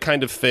definitely the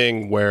kind of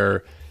thing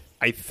where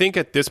I think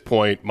at this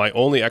point, my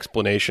only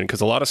explanation,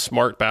 because a lot of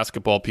smart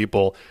basketball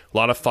people, a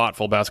lot of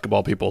thoughtful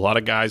basketball people, a lot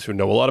of guys who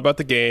know a lot about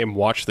the game,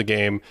 watch the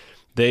game,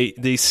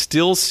 they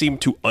still seem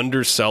to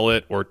undersell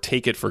it or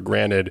take it for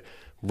granted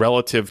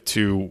relative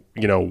to,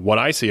 what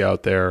I see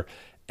out there.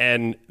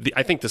 And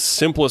I think the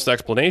simplest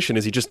explanation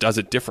is he just does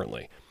it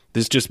differently.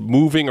 This just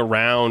moving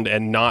around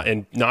and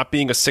not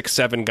being a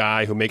 6'7"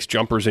 guy who makes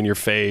jumpers in your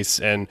face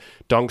and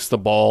dunks the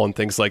ball and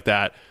things like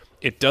that.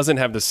 It doesn't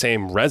have the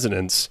same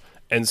resonance.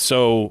 And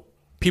so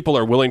people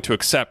are willing to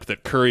accept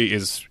that Curry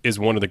is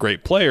one of the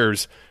great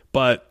players.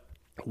 But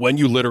when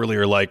you literally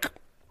are like,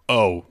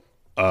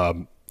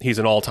 he's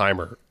an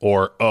all-timer,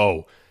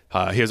 or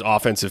his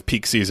offensive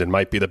peak season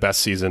might be the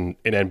best season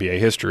in NBA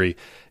history,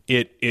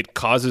 it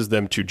causes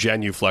them to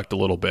genuflect a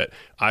little bit.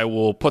 I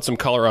will put some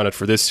color on it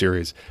for this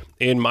series.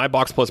 In my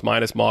box plus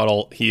minus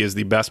model, he is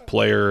the best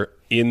player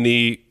in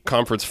the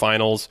conference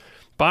finals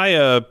by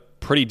a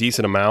pretty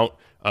decent amount.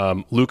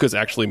 Luka's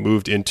actually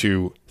moved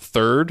into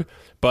third,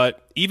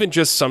 but even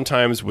just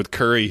sometimes with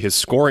Curry, his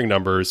scoring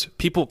numbers,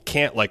 people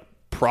can't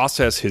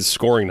process his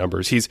scoring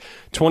numbers. He's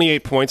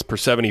 28 points per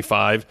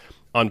 75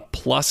 on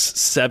plus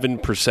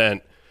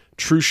 7%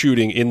 true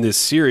shooting in this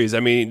series. I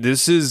mean,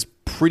 this is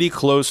pretty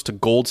close to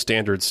gold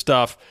standard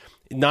stuff.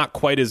 Not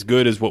quite as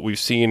good as what we've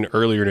seen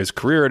earlier in his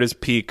career at his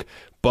peak.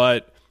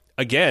 But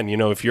again,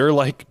 if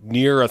you're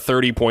near a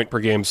 30 point per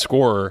game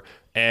scorer,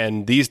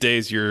 and these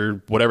days you're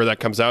whatever that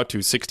comes out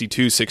to,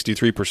 62,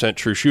 63%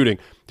 true shooting,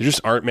 there just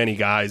aren't many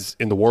guys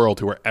in the world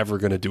who are ever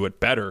going to do it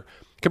better.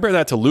 Compare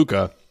that to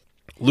Luka.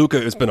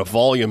 Luka has been a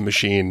volume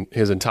machine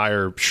his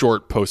entire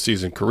short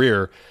postseason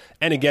career.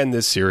 And again,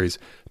 this series,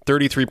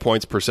 33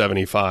 points per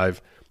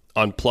 75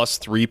 on plus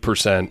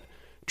 3%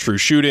 true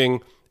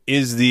shooting.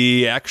 Is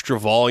the extra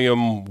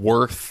volume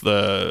worth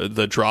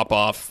the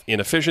drop-off in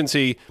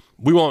efficiency?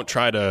 We won't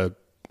try to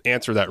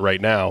answer that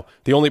right now.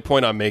 The only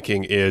point I'm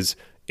making is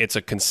it's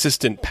a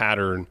consistent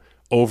pattern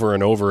over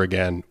and over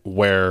again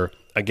where,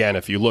 again,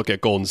 if you look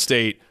at Golden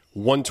State,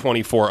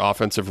 124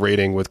 offensive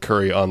rating with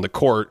Curry on the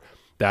court,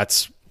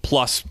 that's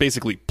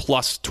basically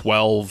plus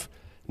 12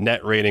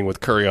 net rating with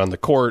Curry on the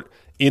court.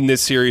 In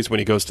this series, when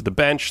he goes to the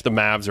bench, the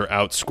Mavs are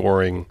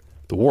outscoring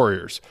the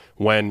Warriors.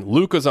 When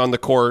Luka's on the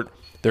court,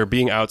 they're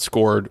being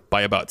outscored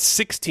by about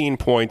 16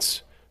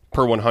 points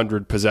per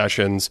 100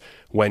 possessions.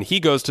 When he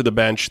goes to the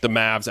bench, the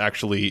Mavs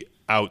actually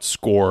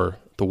outscore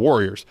the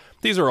Warriors.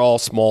 These are all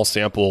small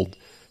sampled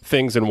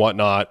things and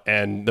whatnot,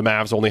 and the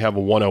Mavs only have a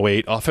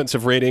 108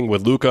 offensive rating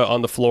with Luka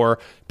on the floor.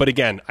 But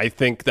again, I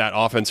think that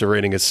offensive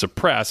rating is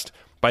suppressed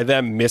by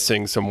them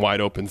missing some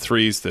wide open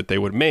threes that they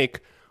would make.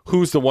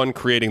 Who's the one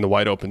creating the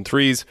wide open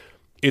threes?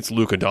 It's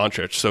Luka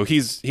Doncic. So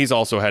he's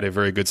also had a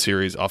very good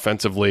series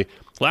offensively.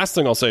 Last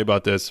thing I'll say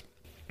about this,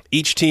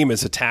 each team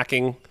is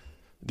attacking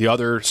the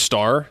other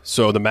star.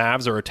 So the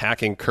Mavs are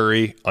attacking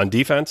Curry on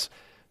defense.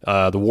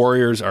 The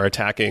Warriors are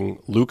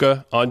attacking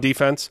Luka on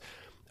defense.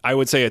 I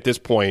would say at this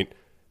point,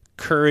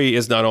 Curry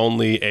is not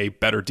only a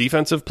better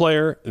defensive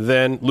player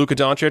than Luka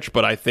Doncic,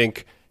 but I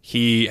think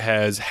he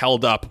has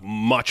held up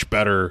much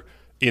better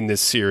in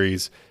this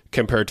series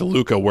compared to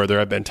Luka, where there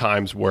have been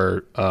times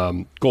where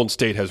Golden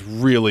State has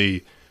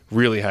really,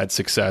 really had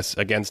success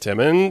against him.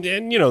 And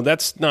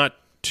that's not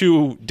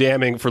too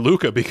damning for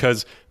Luka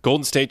because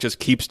Golden State just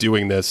keeps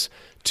doing this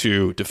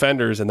to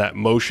defenders, and that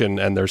motion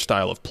and their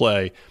style of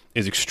play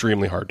is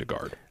extremely hard to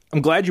guard.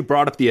 I'm glad you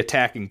brought up the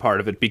attacking part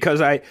of it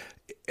because I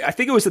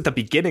think it was at the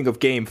beginning of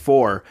Game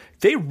 4,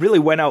 they really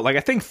went out, I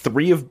think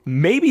 3 of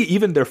maybe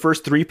even their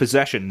first 3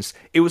 possessions,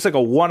 it was like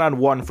a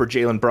one-on-one for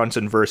Jalen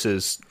Brunson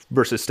versus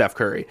Steph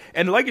Curry.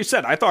 And like you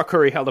said, I thought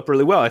Curry held up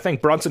really well. I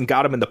think Brunson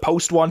got him in the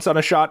post once on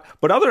a shot,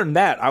 but other than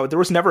that, there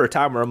was never a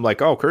time where I'm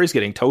like, oh, Curry's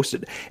getting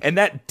toasted. And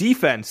that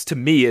defense, to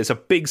me, is a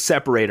big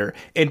separator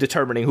in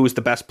determining who's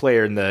the best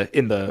player in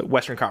the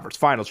Western Conference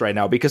Finals right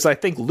now, because I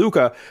think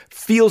Luka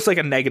feels like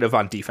a negative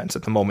on defense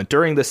at the moment.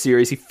 During this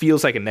series, he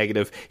feels like a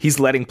negative. He's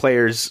letting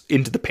players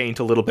into the paint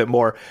a little bit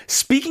more.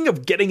 Speaking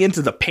of getting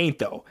into the paint,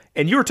 though,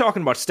 and you were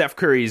talking about Steph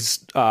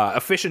Curry's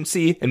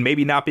efficiency and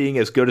maybe not being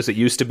as good as it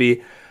used to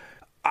be.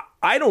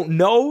 I don't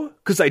know,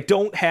 because I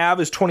don't have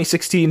his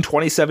 2016,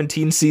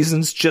 2017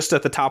 seasons just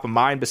at the top of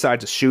mind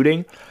besides his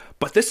shooting,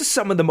 but this is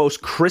some of the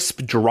most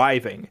crisp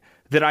driving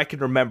that I can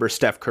remember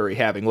Steph Curry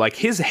having.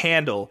 His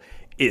handle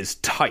is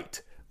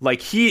tight.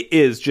 He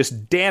is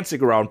just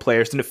dancing around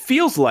players, and it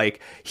feels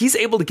like he's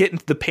able to get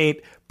into the paint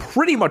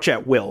pretty much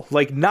at will.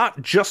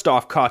 Not just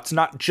off cuts,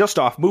 not just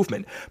off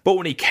movement, but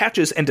when he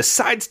catches and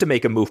decides to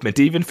make a movement,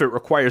 even if it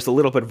requires a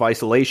little bit of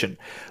isolation,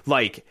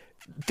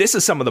 this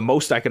is some of the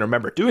most I can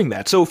remember doing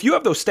that. So if you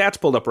have those stats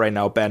pulled up right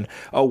now, Ben,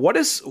 what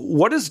is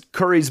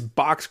Curry's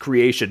box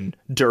creation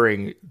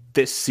during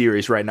this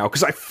series right now?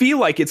 Because I feel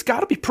like it's got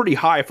to be pretty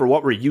high for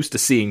what we're used to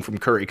seeing from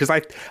Curry, because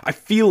I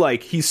feel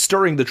like he's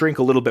stirring the drink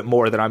a little bit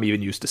more than I'm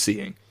even used to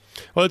seeing.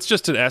 Well, it's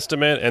just an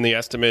estimate, and the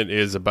estimate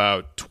is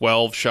about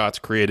 12 shots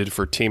created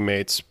for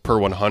teammates per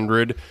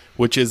 100,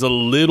 which is a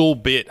little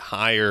bit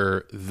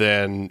higher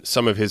than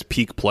some of his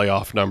peak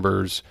playoff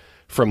numbers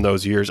from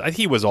those years.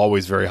 He was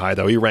always very high,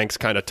 though. He ranks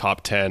kind of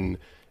top 10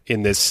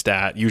 in this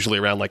stat, usually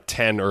around like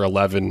 10 or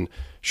 11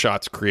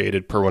 shots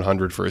created per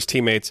 100 for his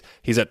teammates.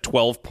 He's at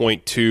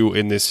 12.2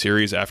 in this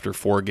series after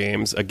 4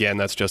 games. Again,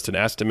 that's just an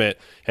estimate.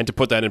 And to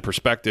put that in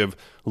perspective,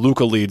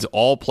 Luka leads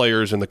all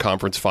players in the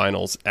conference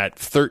finals at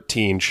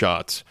 13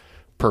 shots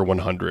per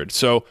 100.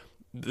 So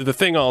the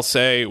thing I'll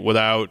say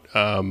without,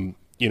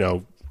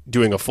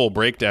 doing a full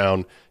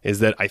breakdown is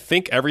that I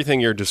think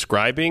everything you're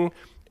describing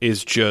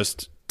is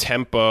just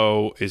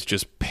tempo, is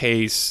just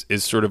pace,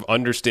 is sort of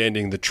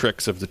understanding the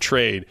tricks of the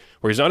trade,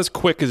 where he's not as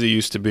quick as he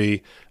used to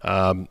be.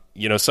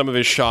 Some of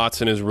his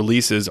shots and his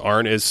releases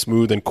aren't as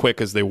smooth and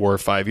quick as they were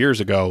 5 years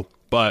ago,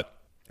 but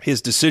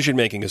his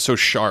decision-making is so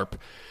sharp.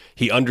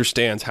 He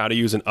understands how to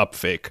use an up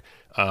fake.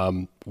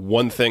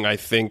 One thing I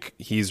think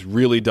he's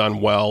really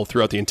done well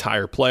throughout the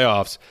entire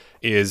playoffs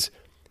is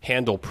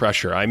handle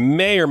pressure. I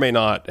may or may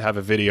not have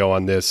a video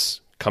on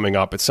this coming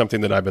up. It's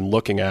something that I've been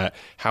looking at,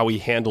 how he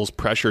handles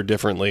pressure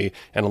differently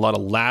and a lot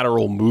of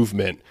lateral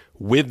movement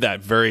with that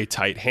very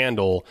tight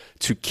handle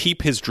to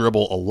keep his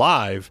dribble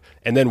alive,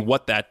 and then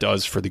what that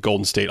does for the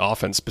Golden State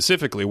offense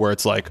specifically, where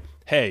it's like,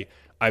 hey,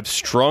 I've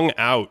strung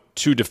out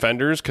 2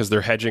 defenders because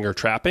they're hedging or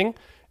trapping,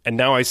 and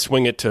now I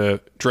swing it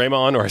to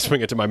Draymond or I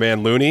swing it to my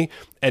man Looney,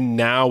 and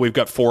now we've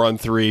got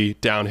 4-on-3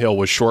 downhill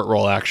with short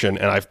roll action,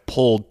 and I've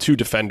pulled 2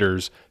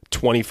 defenders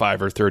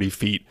 25 or 30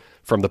 feet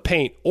from the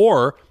paint.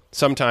 Or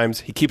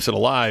sometimes he keeps it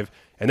alive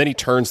and then he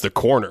turns the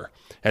corner,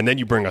 and then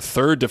you bring a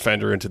 3rd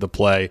defender into the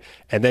play,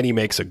 and then he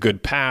makes a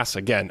good pass.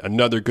 Again,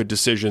 another good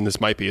decision.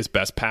 This might be his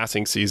best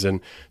passing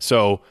season.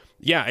 So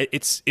yeah,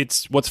 it's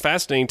what's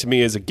fascinating to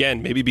me is,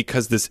 again, maybe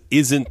because this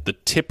isn't the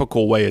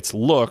typical way it's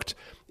looked,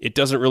 it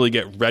doesn't really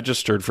get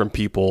registered from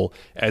people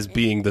as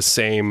being the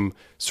same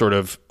sort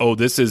of, oh,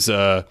 this is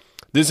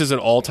an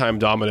all-time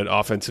dominant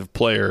offensive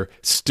player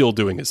still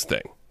doing his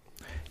thing.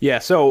 Yeah,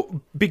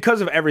 so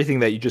because of everything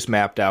that you just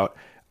mapped out,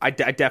 I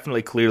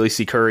definitely clearly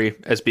see Curry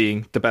as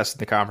being the best in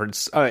the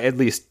conference, at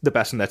least the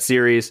best in that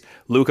series.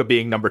 Luka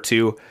being number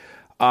 2.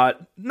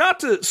 Not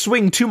to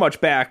swing too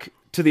much back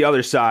to the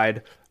other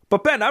side,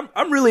 but Ben,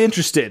 I'm really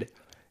interested.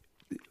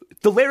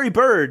 The Larry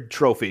Bird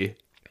Trophy,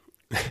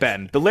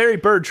 Ben, the Larry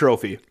Bird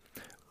Trophy.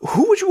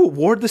 Who would you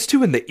award this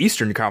to in the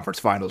Eastern Conference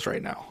Finals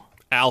right now?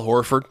 Al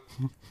Horford.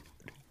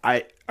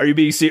 Are you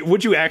being serious?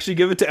 Would you actually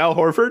give it to Al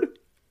Horford?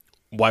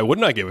 Why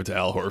wouldn't I give it to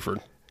Al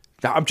Horford?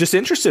 I'm just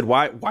interested.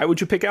 Why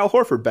would you pick Al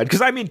Horford, Ben?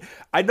 Because, I mean,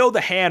 I know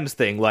the hands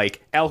thing.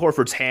 Like, Al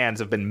Horford's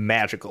hands have been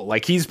magical.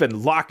 Like, he's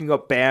been locking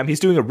up Bam. He's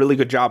doing a really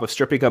good job of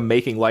stripping him,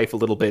 making life a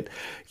little bit,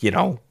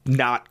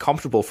 not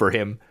comfortable for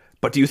him.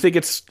 But do you think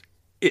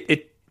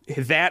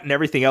that and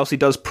everything else he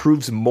does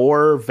proves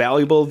more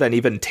valuable than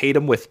even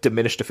Tatum with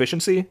diminished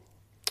efficiency?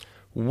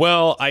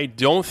 Well, I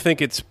don't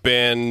think it's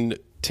been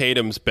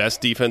Tatum's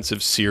best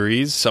defensive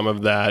series. Some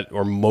of that,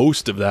 or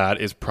most of that,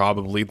 is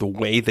probably the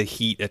way the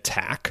Heat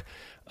attack.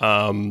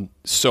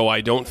 So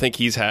I don't think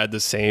he's had the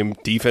same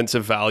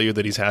defensive value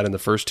that he's had in the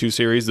first 2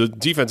 series. The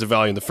defensive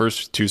value in the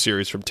first 2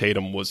 series from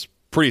Tatum was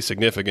pretty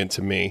significant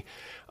to me.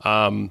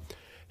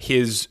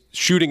 His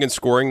shooting and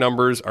scoring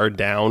numbers are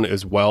down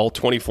as well.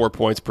 24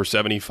 points per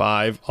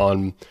 75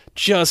 on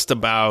just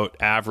about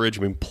average.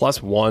 I mean, plus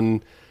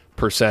 1%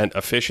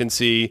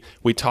 efficiency.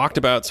 We talked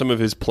about some of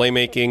his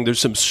playmaking.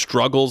 There's some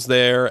struggles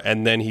there,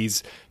 and then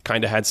he's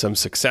kind of had some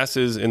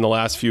successes in the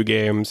last few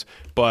games.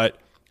 But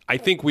I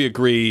think we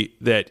agree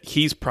that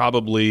he's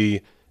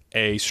probably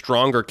a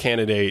stronger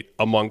candidate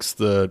amongst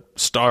the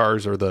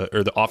stars or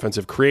the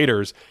offensive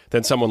creators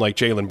than someone like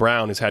Jaylen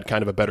Brown, who's had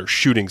kind of a better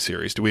shooting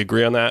series. Do we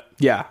agree on that?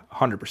 Yeah,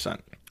 100%.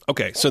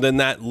 Okay, so then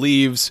that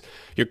leaves,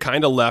 you're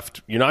kind of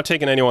left, you're not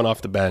taking anyone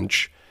off the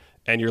bench,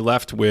 and you're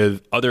left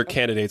with other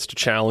candidates to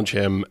challenge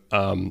him,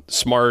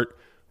 Smart,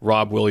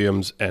 Rob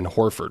Williams, and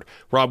Horford.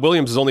 Rob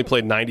Williams has only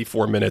played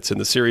 94 minutes in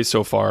the series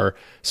so far.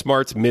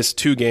 Smart's missed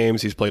 2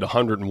 games. He's played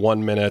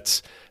 101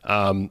 minutes.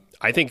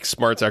 I think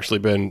Smart's actually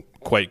been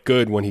quite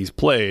good when he's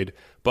played,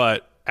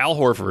 but Al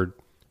Horford,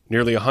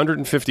 nearly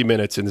 150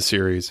 minutes in the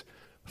series,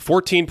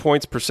 14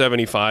 points per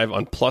 75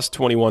 on plus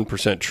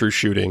 21% true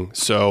shooting.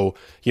 So,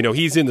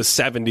 he's in the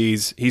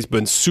 70s. He's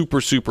been super,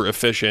 super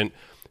efficient,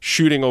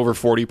 shooting over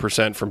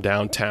 40% from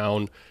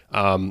downtown.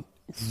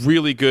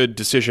 Really good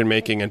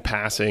decision-making and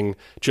passing,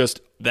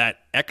 just that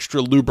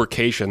extra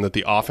lubrication that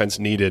the offense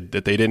needed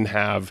that they didn't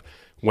have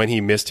when he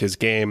missed his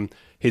game.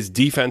 His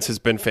defense has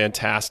been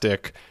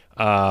fantastic.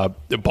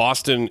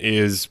 Boston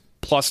is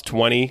plus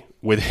 20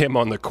 with him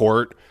on the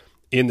court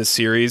in the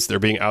series. They're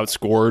being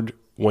outscored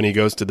when he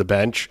goes to the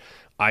bench.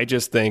 I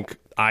just think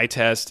eye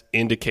test,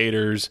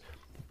 indicators,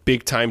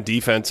 big-time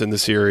defense in the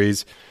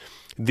series.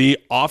 The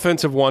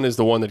offensive one is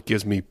the one that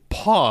gives me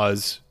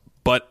pause,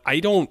 but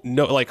I don't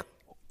know. Like,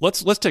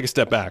 let's take a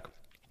step back.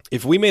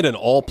 If we made an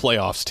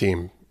all-playoffs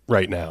team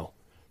right now,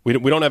 we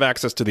don't have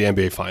access to the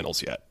NBA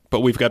Finals yet,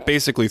 but we've got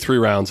basically 3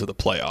 rounds of the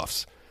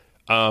playoffs.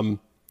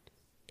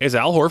 Is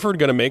Al Horford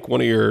going to make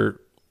one of your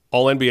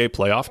all-NBA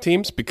playoff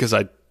teams? Because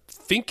I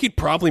think he'd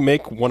probably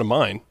make one of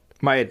mine.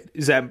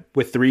 Is that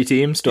with 3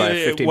 teams? Do I have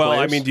 15 well,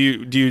 players? I mean,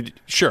 do you?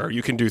 Sure,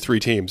 you can do 3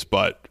 teams,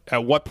 but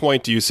at what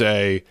point do you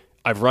say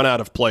I've run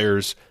out of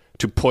players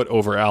to put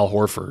over Al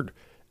Horford,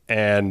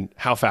 and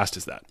how fast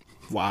is that?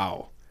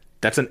 Wow.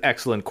 That's an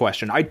excellent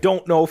question. I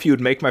don't know if you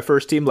would make my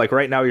first team. Like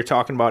right now you're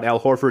talking about Al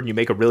Horford and you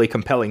make a really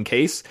compelling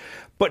case.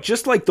 But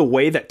just like the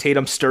way that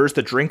Tatum stirs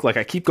the drink, like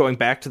I keep going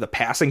back to the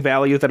passing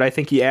value that I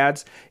think he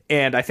adds.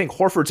 And I think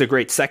Horford's a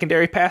great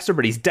secondary passer,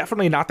 but he's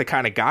definitely not the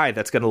kind of guy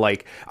that's going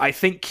to I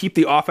think keep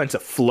the offense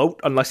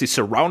afloat unless he's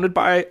surrounded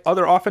by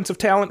other offensive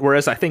talent.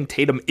 Whereas I think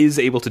Tatum is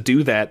able to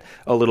do that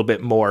a little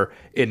bit more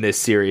in this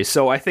series.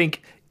 So I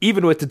think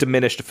even with the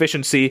diminished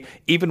efficiency,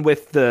 even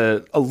with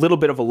a little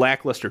bit of a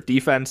lackluster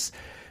defense,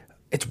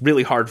 it's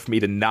really hard for me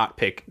to not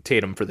pick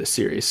Tatum for this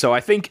series. So I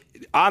think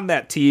on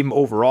that team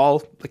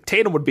overall,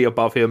 Tatum would be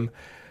above him.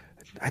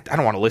 I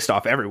don't want to list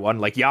off everyone,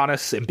 like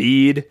Giannis,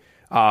 Embiid.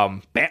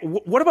 Bam.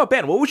 What about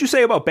Bam? What would you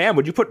say about Bam?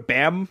 Would you put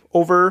Bam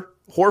over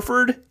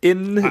Horford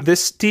in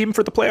this team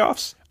for the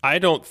playoffs? I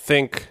don't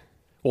think.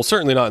 Well,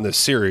 certainly not in this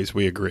series.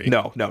 We agree.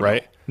 No,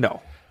 right?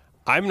 No.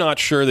 I'm not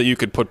sure that you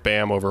could put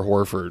Bam over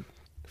Horford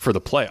for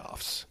the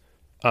playoffs.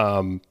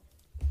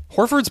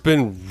 Horford's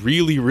been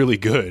really, really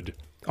good.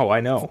 Oh,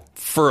 I know.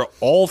 For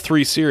all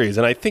 3 series.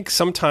 And I think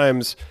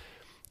sometimes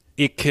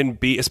it can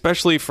be,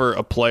 especially for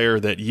a player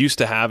that used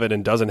to have it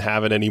and doesn't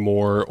have it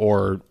anymore,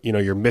 or,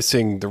 you're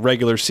missing the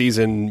regular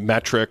season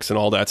metrics and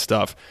all that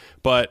stuff.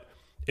 But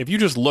if you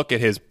just look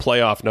at his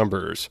playoff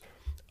numbers,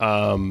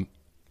 I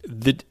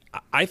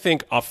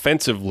think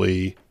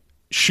offensively,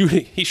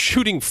 he's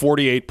shooting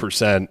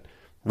 48%,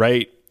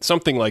 right?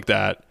 Something like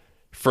that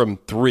from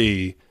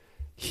 3.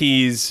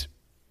 He's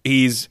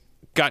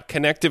got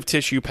connective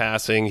tissue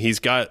passing. He's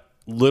got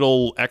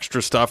little extra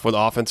stuff with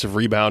offensive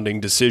rebounding,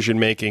 decision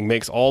making,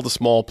 makes all the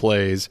small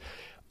plays.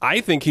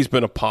 I think he's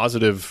been a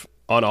positive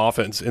on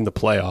offense in the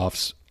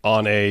playoffs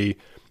on a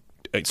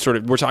sort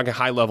of, we're talking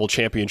high level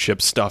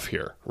championship stuff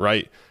here,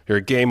 right? You're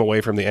a game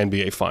away from the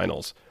NBA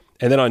finals.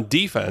 And then on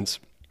defense,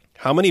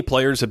 how many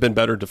players have been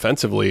better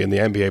defensively in the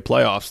NBA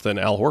playoffs than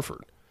Al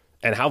Horford?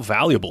 And how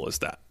valuable is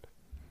that?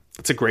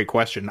 That's a great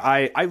question.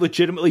 I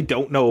legitimately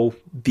don't know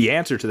the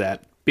answer to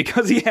that,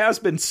 because he has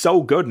been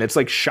so good, and it's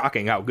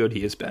shocking how good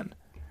he has been.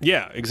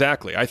 Yeah,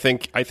 exactly. I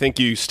think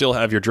you still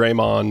have your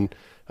Draymond,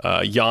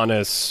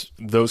 Giannis,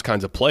 those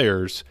kinds of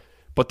players,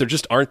 but there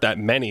just aren't that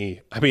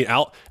many. I mean,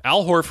 Al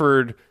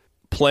Horford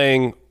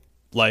playing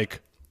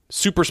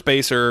super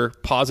spacer,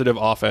 positive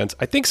offense.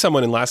 I think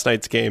someone in last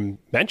night's game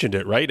mentioned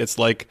it, right? It's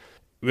it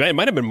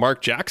might have been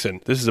Mark Jackson.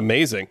 This is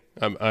amazing.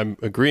 I'm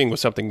agreeing with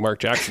something Mark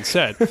Jackson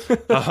said.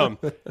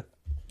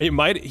 It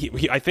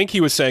might. I think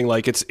he was saying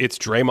it's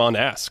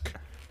Draymond-esque,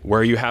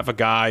 where you have a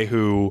guy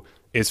who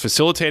is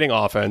facilitating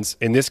offense,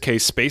 in this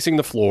case, spacing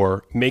the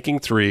floor, making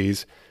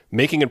threes,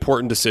 making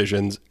important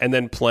decisions, and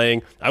then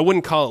playing, I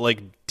wouldn't call it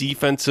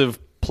defensive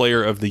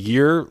player of the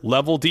year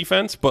level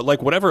defense, but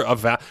whatever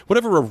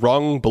a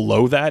rung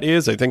below that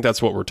is, I think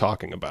that's what we're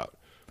talking about.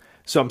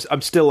 So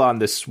I'm still on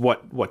this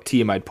what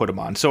team I'd put him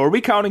on. So are we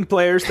counting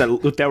players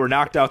that were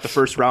knocked out the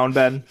first round,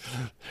 Ben?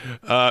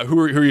 Who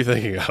are you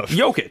thinking of?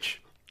 Jokic.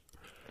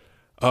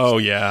 Oh,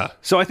 yeah.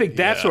 So I think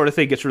that sort of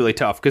thing gets really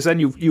tough, because then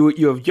you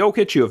have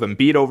Jokic, you have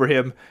Embiid over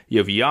him, you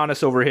have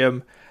Giannis over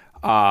him,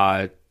 you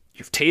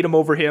have Tatum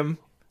over him.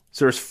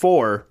 So there's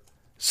 4.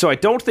 So I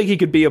don't think he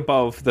could be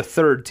above the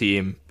third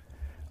team.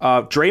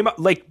 Draymond.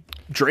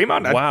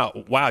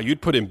 Wow.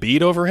 You'd put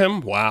Embiid over him?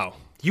 Wow.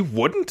 You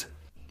wouldn't?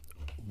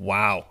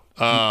 Wow.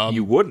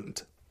 You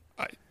wouldn't.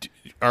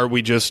 Are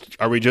we just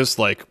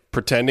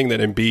pretending that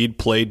Embiid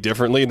played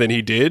differently than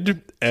he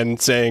did and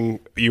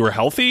saying you were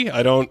healthy?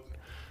 I don't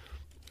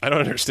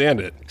understand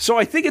it. So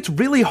I think it's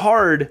really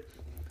hard,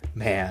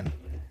 man.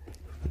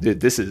 Dude,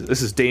 this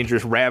is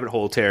dangerous rabbit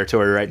hole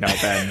territory right now,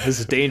 Ben. This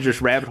is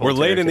dangerous rabbit hole. We're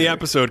late in the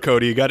episode,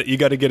 Cody. You got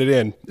to get it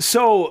in.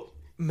 So,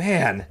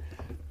 man,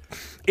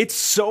 it's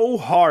so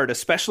hard,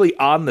 especially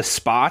on the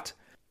spot,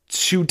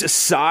 to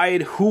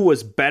decide who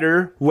was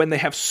better when they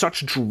have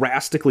such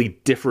drastically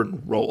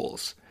different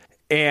roles.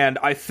 And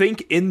I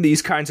think in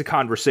these kinds of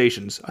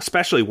conversations,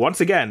 especially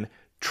once again,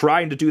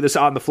 trying to do this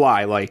on the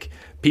fly,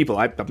 people,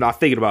 I'm not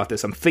thinking about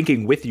this. I'm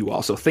thinking with you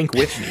also. Think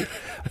with me.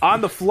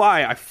 On the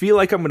fly, I feel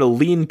like I'm going to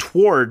lean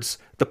towards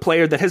the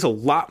player that has a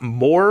lot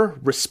more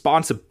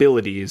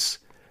responsibilities,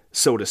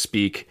 so to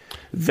speak,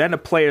 than a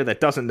player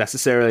that doesn't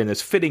necessarily and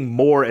is fitting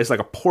more as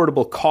a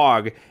portable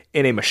cog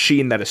in a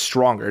machine that is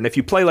stronger. And if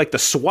you play the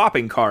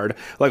swapping card,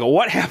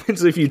 what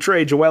happens if you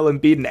trade Joel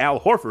Embiid and Al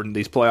Horford in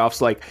these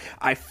playoffs?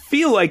 I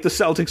feel like the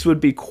Celtics would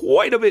be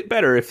quite a bit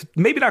better, if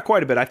maybe not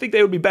quite a bit. I think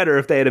they would be better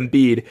if they had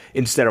Embiid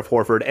instead of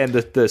Horford, and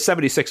the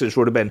 76ers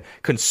would have been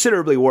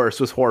considerably worse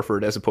with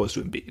Horford as opposed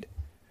to Embiid.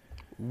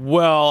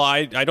 Well,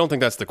 I don't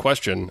think that's the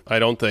question. I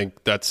don't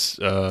think that's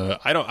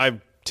I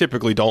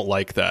typically don't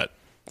like that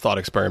thought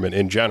experiment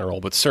in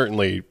general, but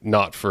certainly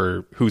not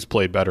for who's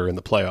played better in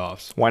the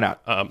playoffs. Why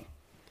not?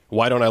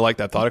 Why don't I like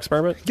that thought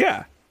experiment?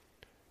 Yeah.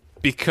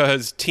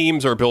 Because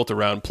teams are built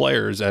around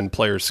players and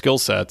players' skill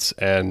sets,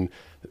 and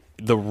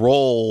the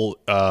role,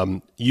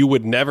 you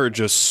would never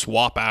just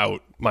swap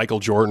out Michael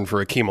Jordan for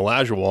Hakeem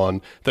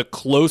Olajuwon. The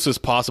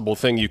closest possible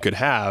thing you could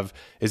have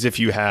is if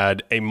you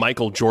had a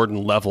Michael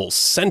Jordan level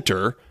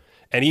center,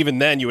 and even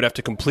then you would have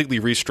to completely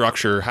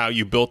restructure how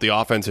you built the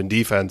offense and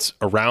defense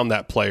around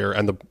that player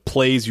and the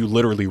plays you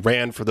literally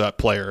ran for that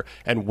player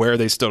and where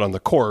they stood on the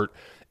court.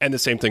 And the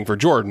same thing for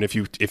Jordan. If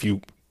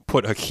you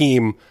put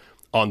Hakeem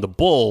on the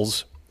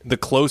Bulls, the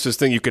closest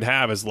thing you could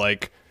have is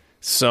like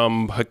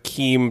some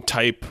Hakeem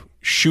type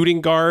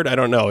shooting guard. I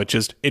don't know.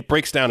 It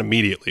breaks down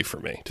immediately for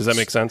me. Does that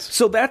make sense?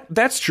 So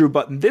that's true,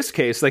 but in this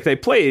case, like, they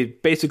play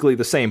basically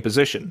the same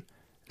position.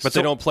 But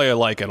they don't play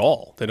alike at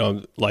all. They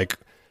don't, like,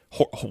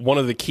 one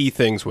of the key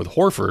things with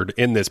Horford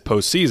in this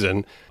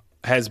postseason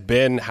has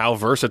been how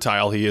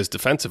versatile he is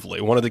defensively.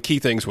 One of the key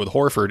things with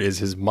Horford is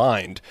his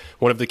mind.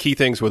 One of the key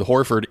things with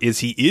Horford is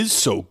he is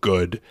so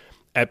good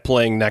at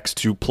playing next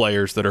to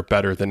players that are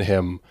better than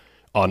him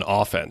on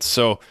offense.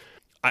 So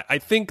I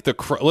think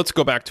let's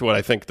go back to what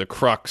I think the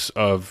crux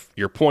of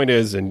your point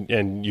is,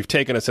 and you've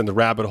taken us in the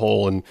rabbit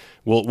hole, and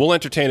we'll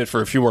entertain it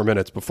for a few more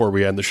minutes before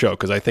we end the show,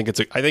 because I think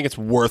it's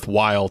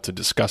worthwhile to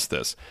discuss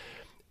this.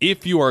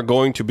 If you are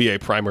going to be a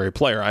primary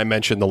player, I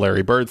mentioned the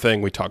Larry Bird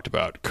thing. We talked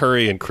about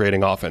Curry and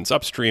creating offense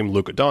upstream,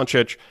 Luka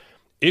Doncic.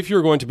 If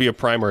you're going to be a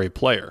primary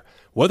player,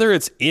 whether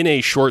it's in a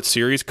short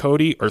series,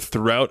 Cody, or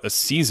throughout a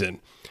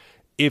season,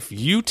 if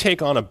you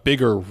take on a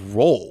bigger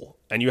role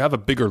and you have a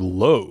bigger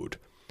load,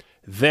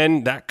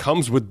 then that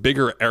comes with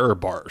bigger error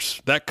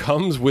bars. That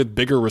comes with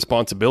bigger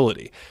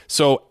responsibility.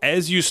 So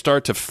as you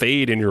start to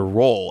fade in your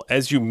role,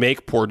 as you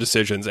make poor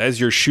decisions, as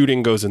your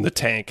shooting goes in the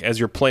tank, as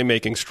your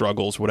playmaking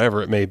struggles,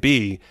 whatever it may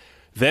be,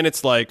 then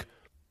it's like,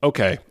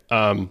 okay,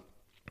 I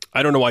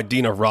don't know why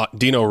Dino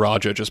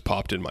Radja just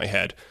popped in my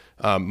head.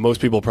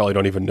 Most people probably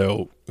don't even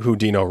know who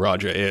Dino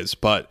Radja is,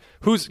 but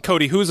who's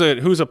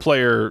a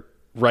player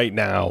right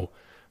now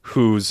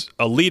who's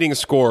a leading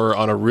scorer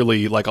on a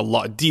really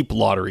deep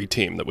lottery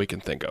team that we can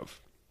think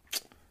of?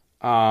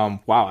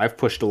 Wow, I've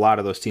pushed a lot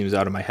of those teams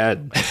out of my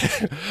head.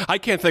 I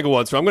can't think of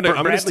one, so I'm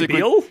gonna stick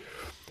Beal?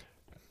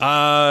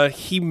 with.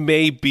 He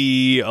may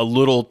be a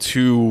little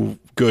too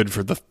good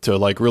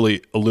to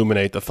really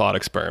illuminate the thought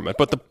experiment.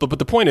 But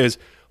the point is,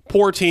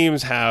 poor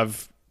teams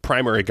have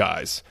primary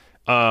guys.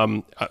 Let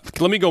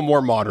me go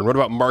more modern. What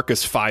about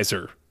Marcus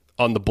Fizer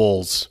on the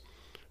Bulls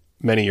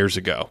many years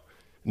ago?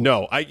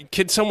 No, I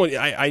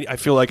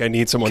feel like I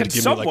need someone to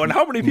give me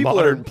how many people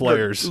modern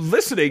players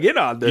listening in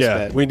on this?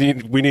 Yeah,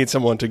 man? we need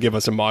someone to give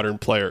us a modern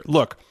player.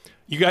 Look,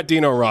 you got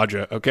Dino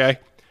Radja, okay?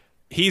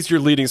 He's your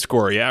leading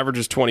scorer. He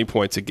averages 20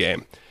 points a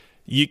game.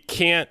 You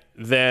can't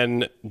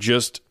then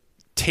just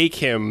take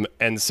him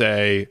and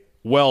say,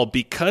 well,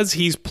 because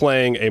he's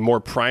playing a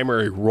more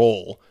primary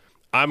role,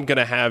 I'm going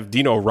to have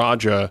Dino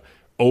Radja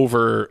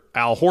over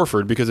Al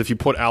Horford, because if you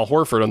put Al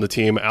Horford on the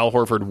team, Al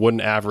Horford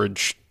wouldn't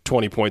average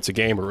 20 points a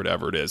game or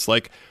whatever it is.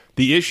 Like,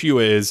 the issue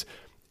is,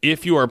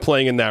 if you are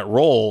playing in that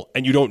role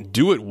and you don't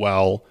do it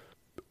well,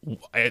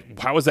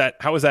 how is that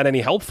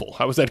any helpful?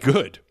 How is that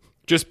good?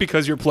 Just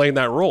because you're playing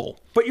that role.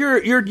 But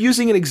you're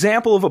using an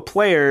example of a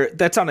player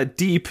that's on a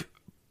deep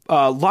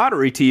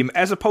lottery team,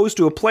 as opposed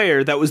to a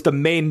player that was the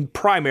main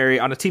primary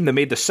on a team that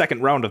made the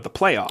second round of the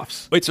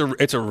playoffs.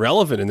 It's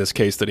irrelevant in this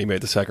case that he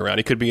made the second round.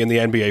 He could be in the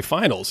NBA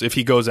Finals. If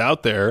he goes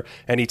out there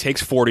and he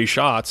takes 40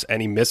 shots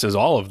and he misses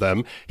all of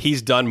them,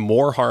 he's done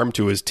more harm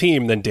to his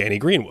team than Danny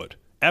Green would,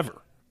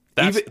 ever.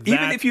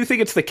 Even if you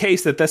think it's the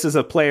case that this is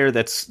a player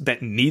that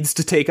needs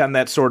to take on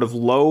that sort of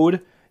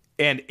load,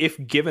 and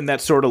if given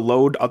that sort of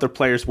load, other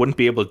players wouldn't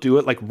be able to do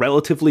it, like,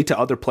 relatively to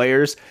other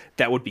players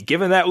that would be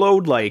given that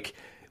load, like,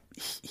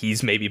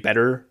 he's maybe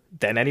better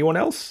than anyone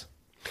else.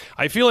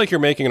 I feel like you're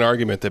making an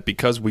argument that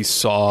because we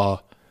saw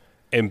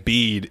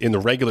Embiid in the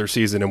regular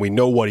season and we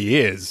know what he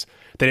is,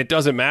 then it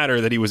doesn't matter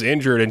that he was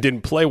injured and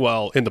didn't play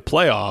well in the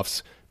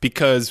playoffs,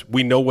 because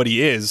we know what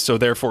he is, so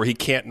therefore he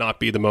can't not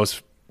be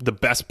the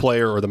best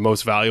player or the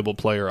most valuable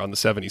player on the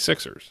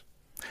 76ers.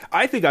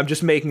 I think I'm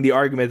just making the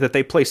argument that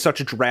they play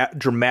such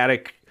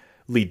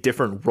dramatically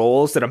different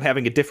roles that I'm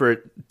having a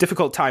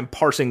difficult time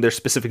parsing their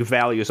specific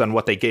values on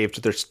what they gave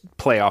to their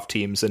playoff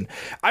teams. And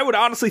I would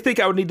honestly think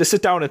I would need to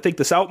sit down and think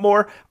this out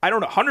more. I don't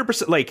know,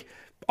 100%, like,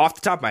 off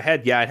the top of my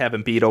head, yeah, I'd have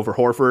Embiid over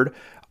Horford.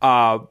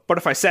 But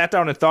if I sat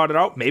down and thought it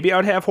out, maybe I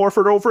would have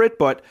Horford over it.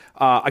 But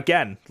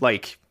again,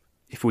 like,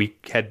 if we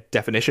had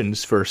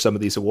definitions for some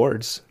of these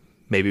awards,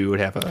 maybe we would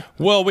have a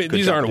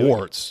these aren't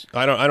awards.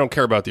 I don't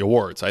care about the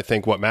awards. I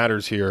think what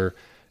matters here,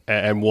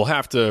 and we'll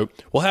have to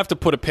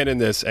put a pin in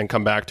this and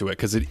come back to it,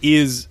 because it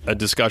is a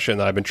discussion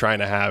that I've been trying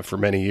to have for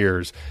many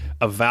years.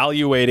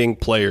 Evaluating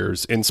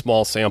players in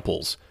small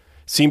samples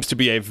seems to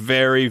be a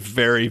very,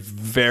 very,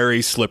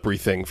 very slippery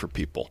thing for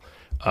people.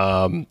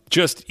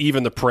 Just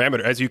even the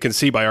parameter, as you can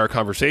see by our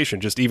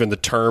conversation, just even the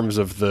terms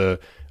of the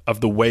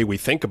way we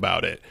think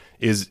about it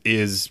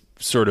is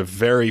sort of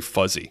very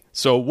fuzzy.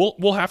 So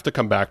we'll have to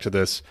come back to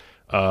this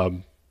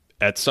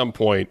at some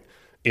point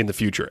in the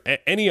future.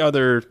 Any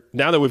other,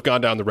 now that we've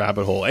gone down the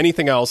rabbit hole,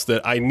 anything else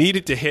that I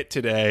needed to hit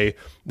today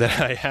that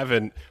I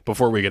haven't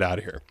before we get out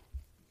of here?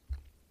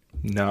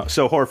 No.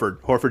 So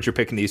Horford's your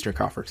pick in the Eastern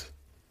Conference.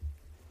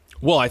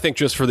 Well, I think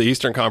just for the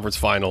Eastern Conference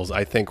Finals,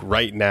 I think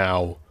right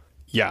now,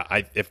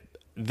 if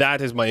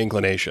that is my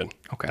inclination,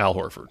 okay. Al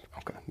Horford.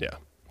 Okay. Yeah.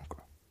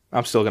 Okay.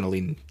 I'm still going to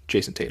lean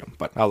Jason Tatum,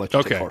 but I'll let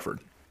you take Horford.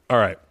 All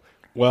right.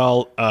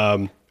 Well,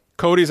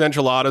 Cody's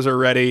enchiladas are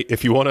ready.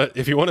 If you want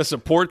to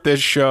support this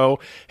show,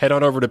 head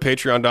on over to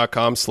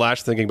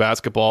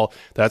patreon.com/thinkingbasketball.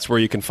 That's where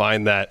you can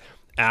find that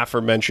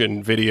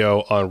aforementioned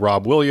video on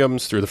Rob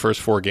Williams through the first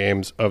 4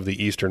 games of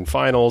the Eastern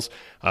Finals.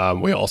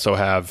 We also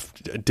have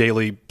a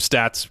daily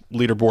stats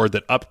leaderboard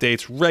that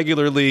updates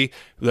regularly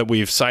that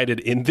we've cited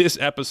in this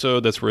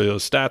episode. That's where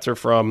those stats are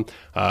from.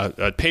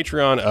 A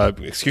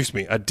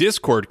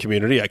Discord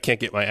community. I can't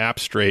get my app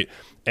straight.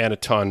 And a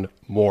ton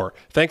more.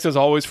 Thanks as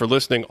always for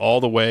listening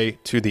all the way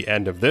to the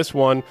end of this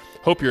one.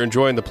 Hope you're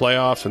enjoying the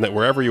playoffs and that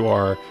wherever you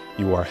are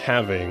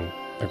having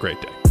a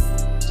great day.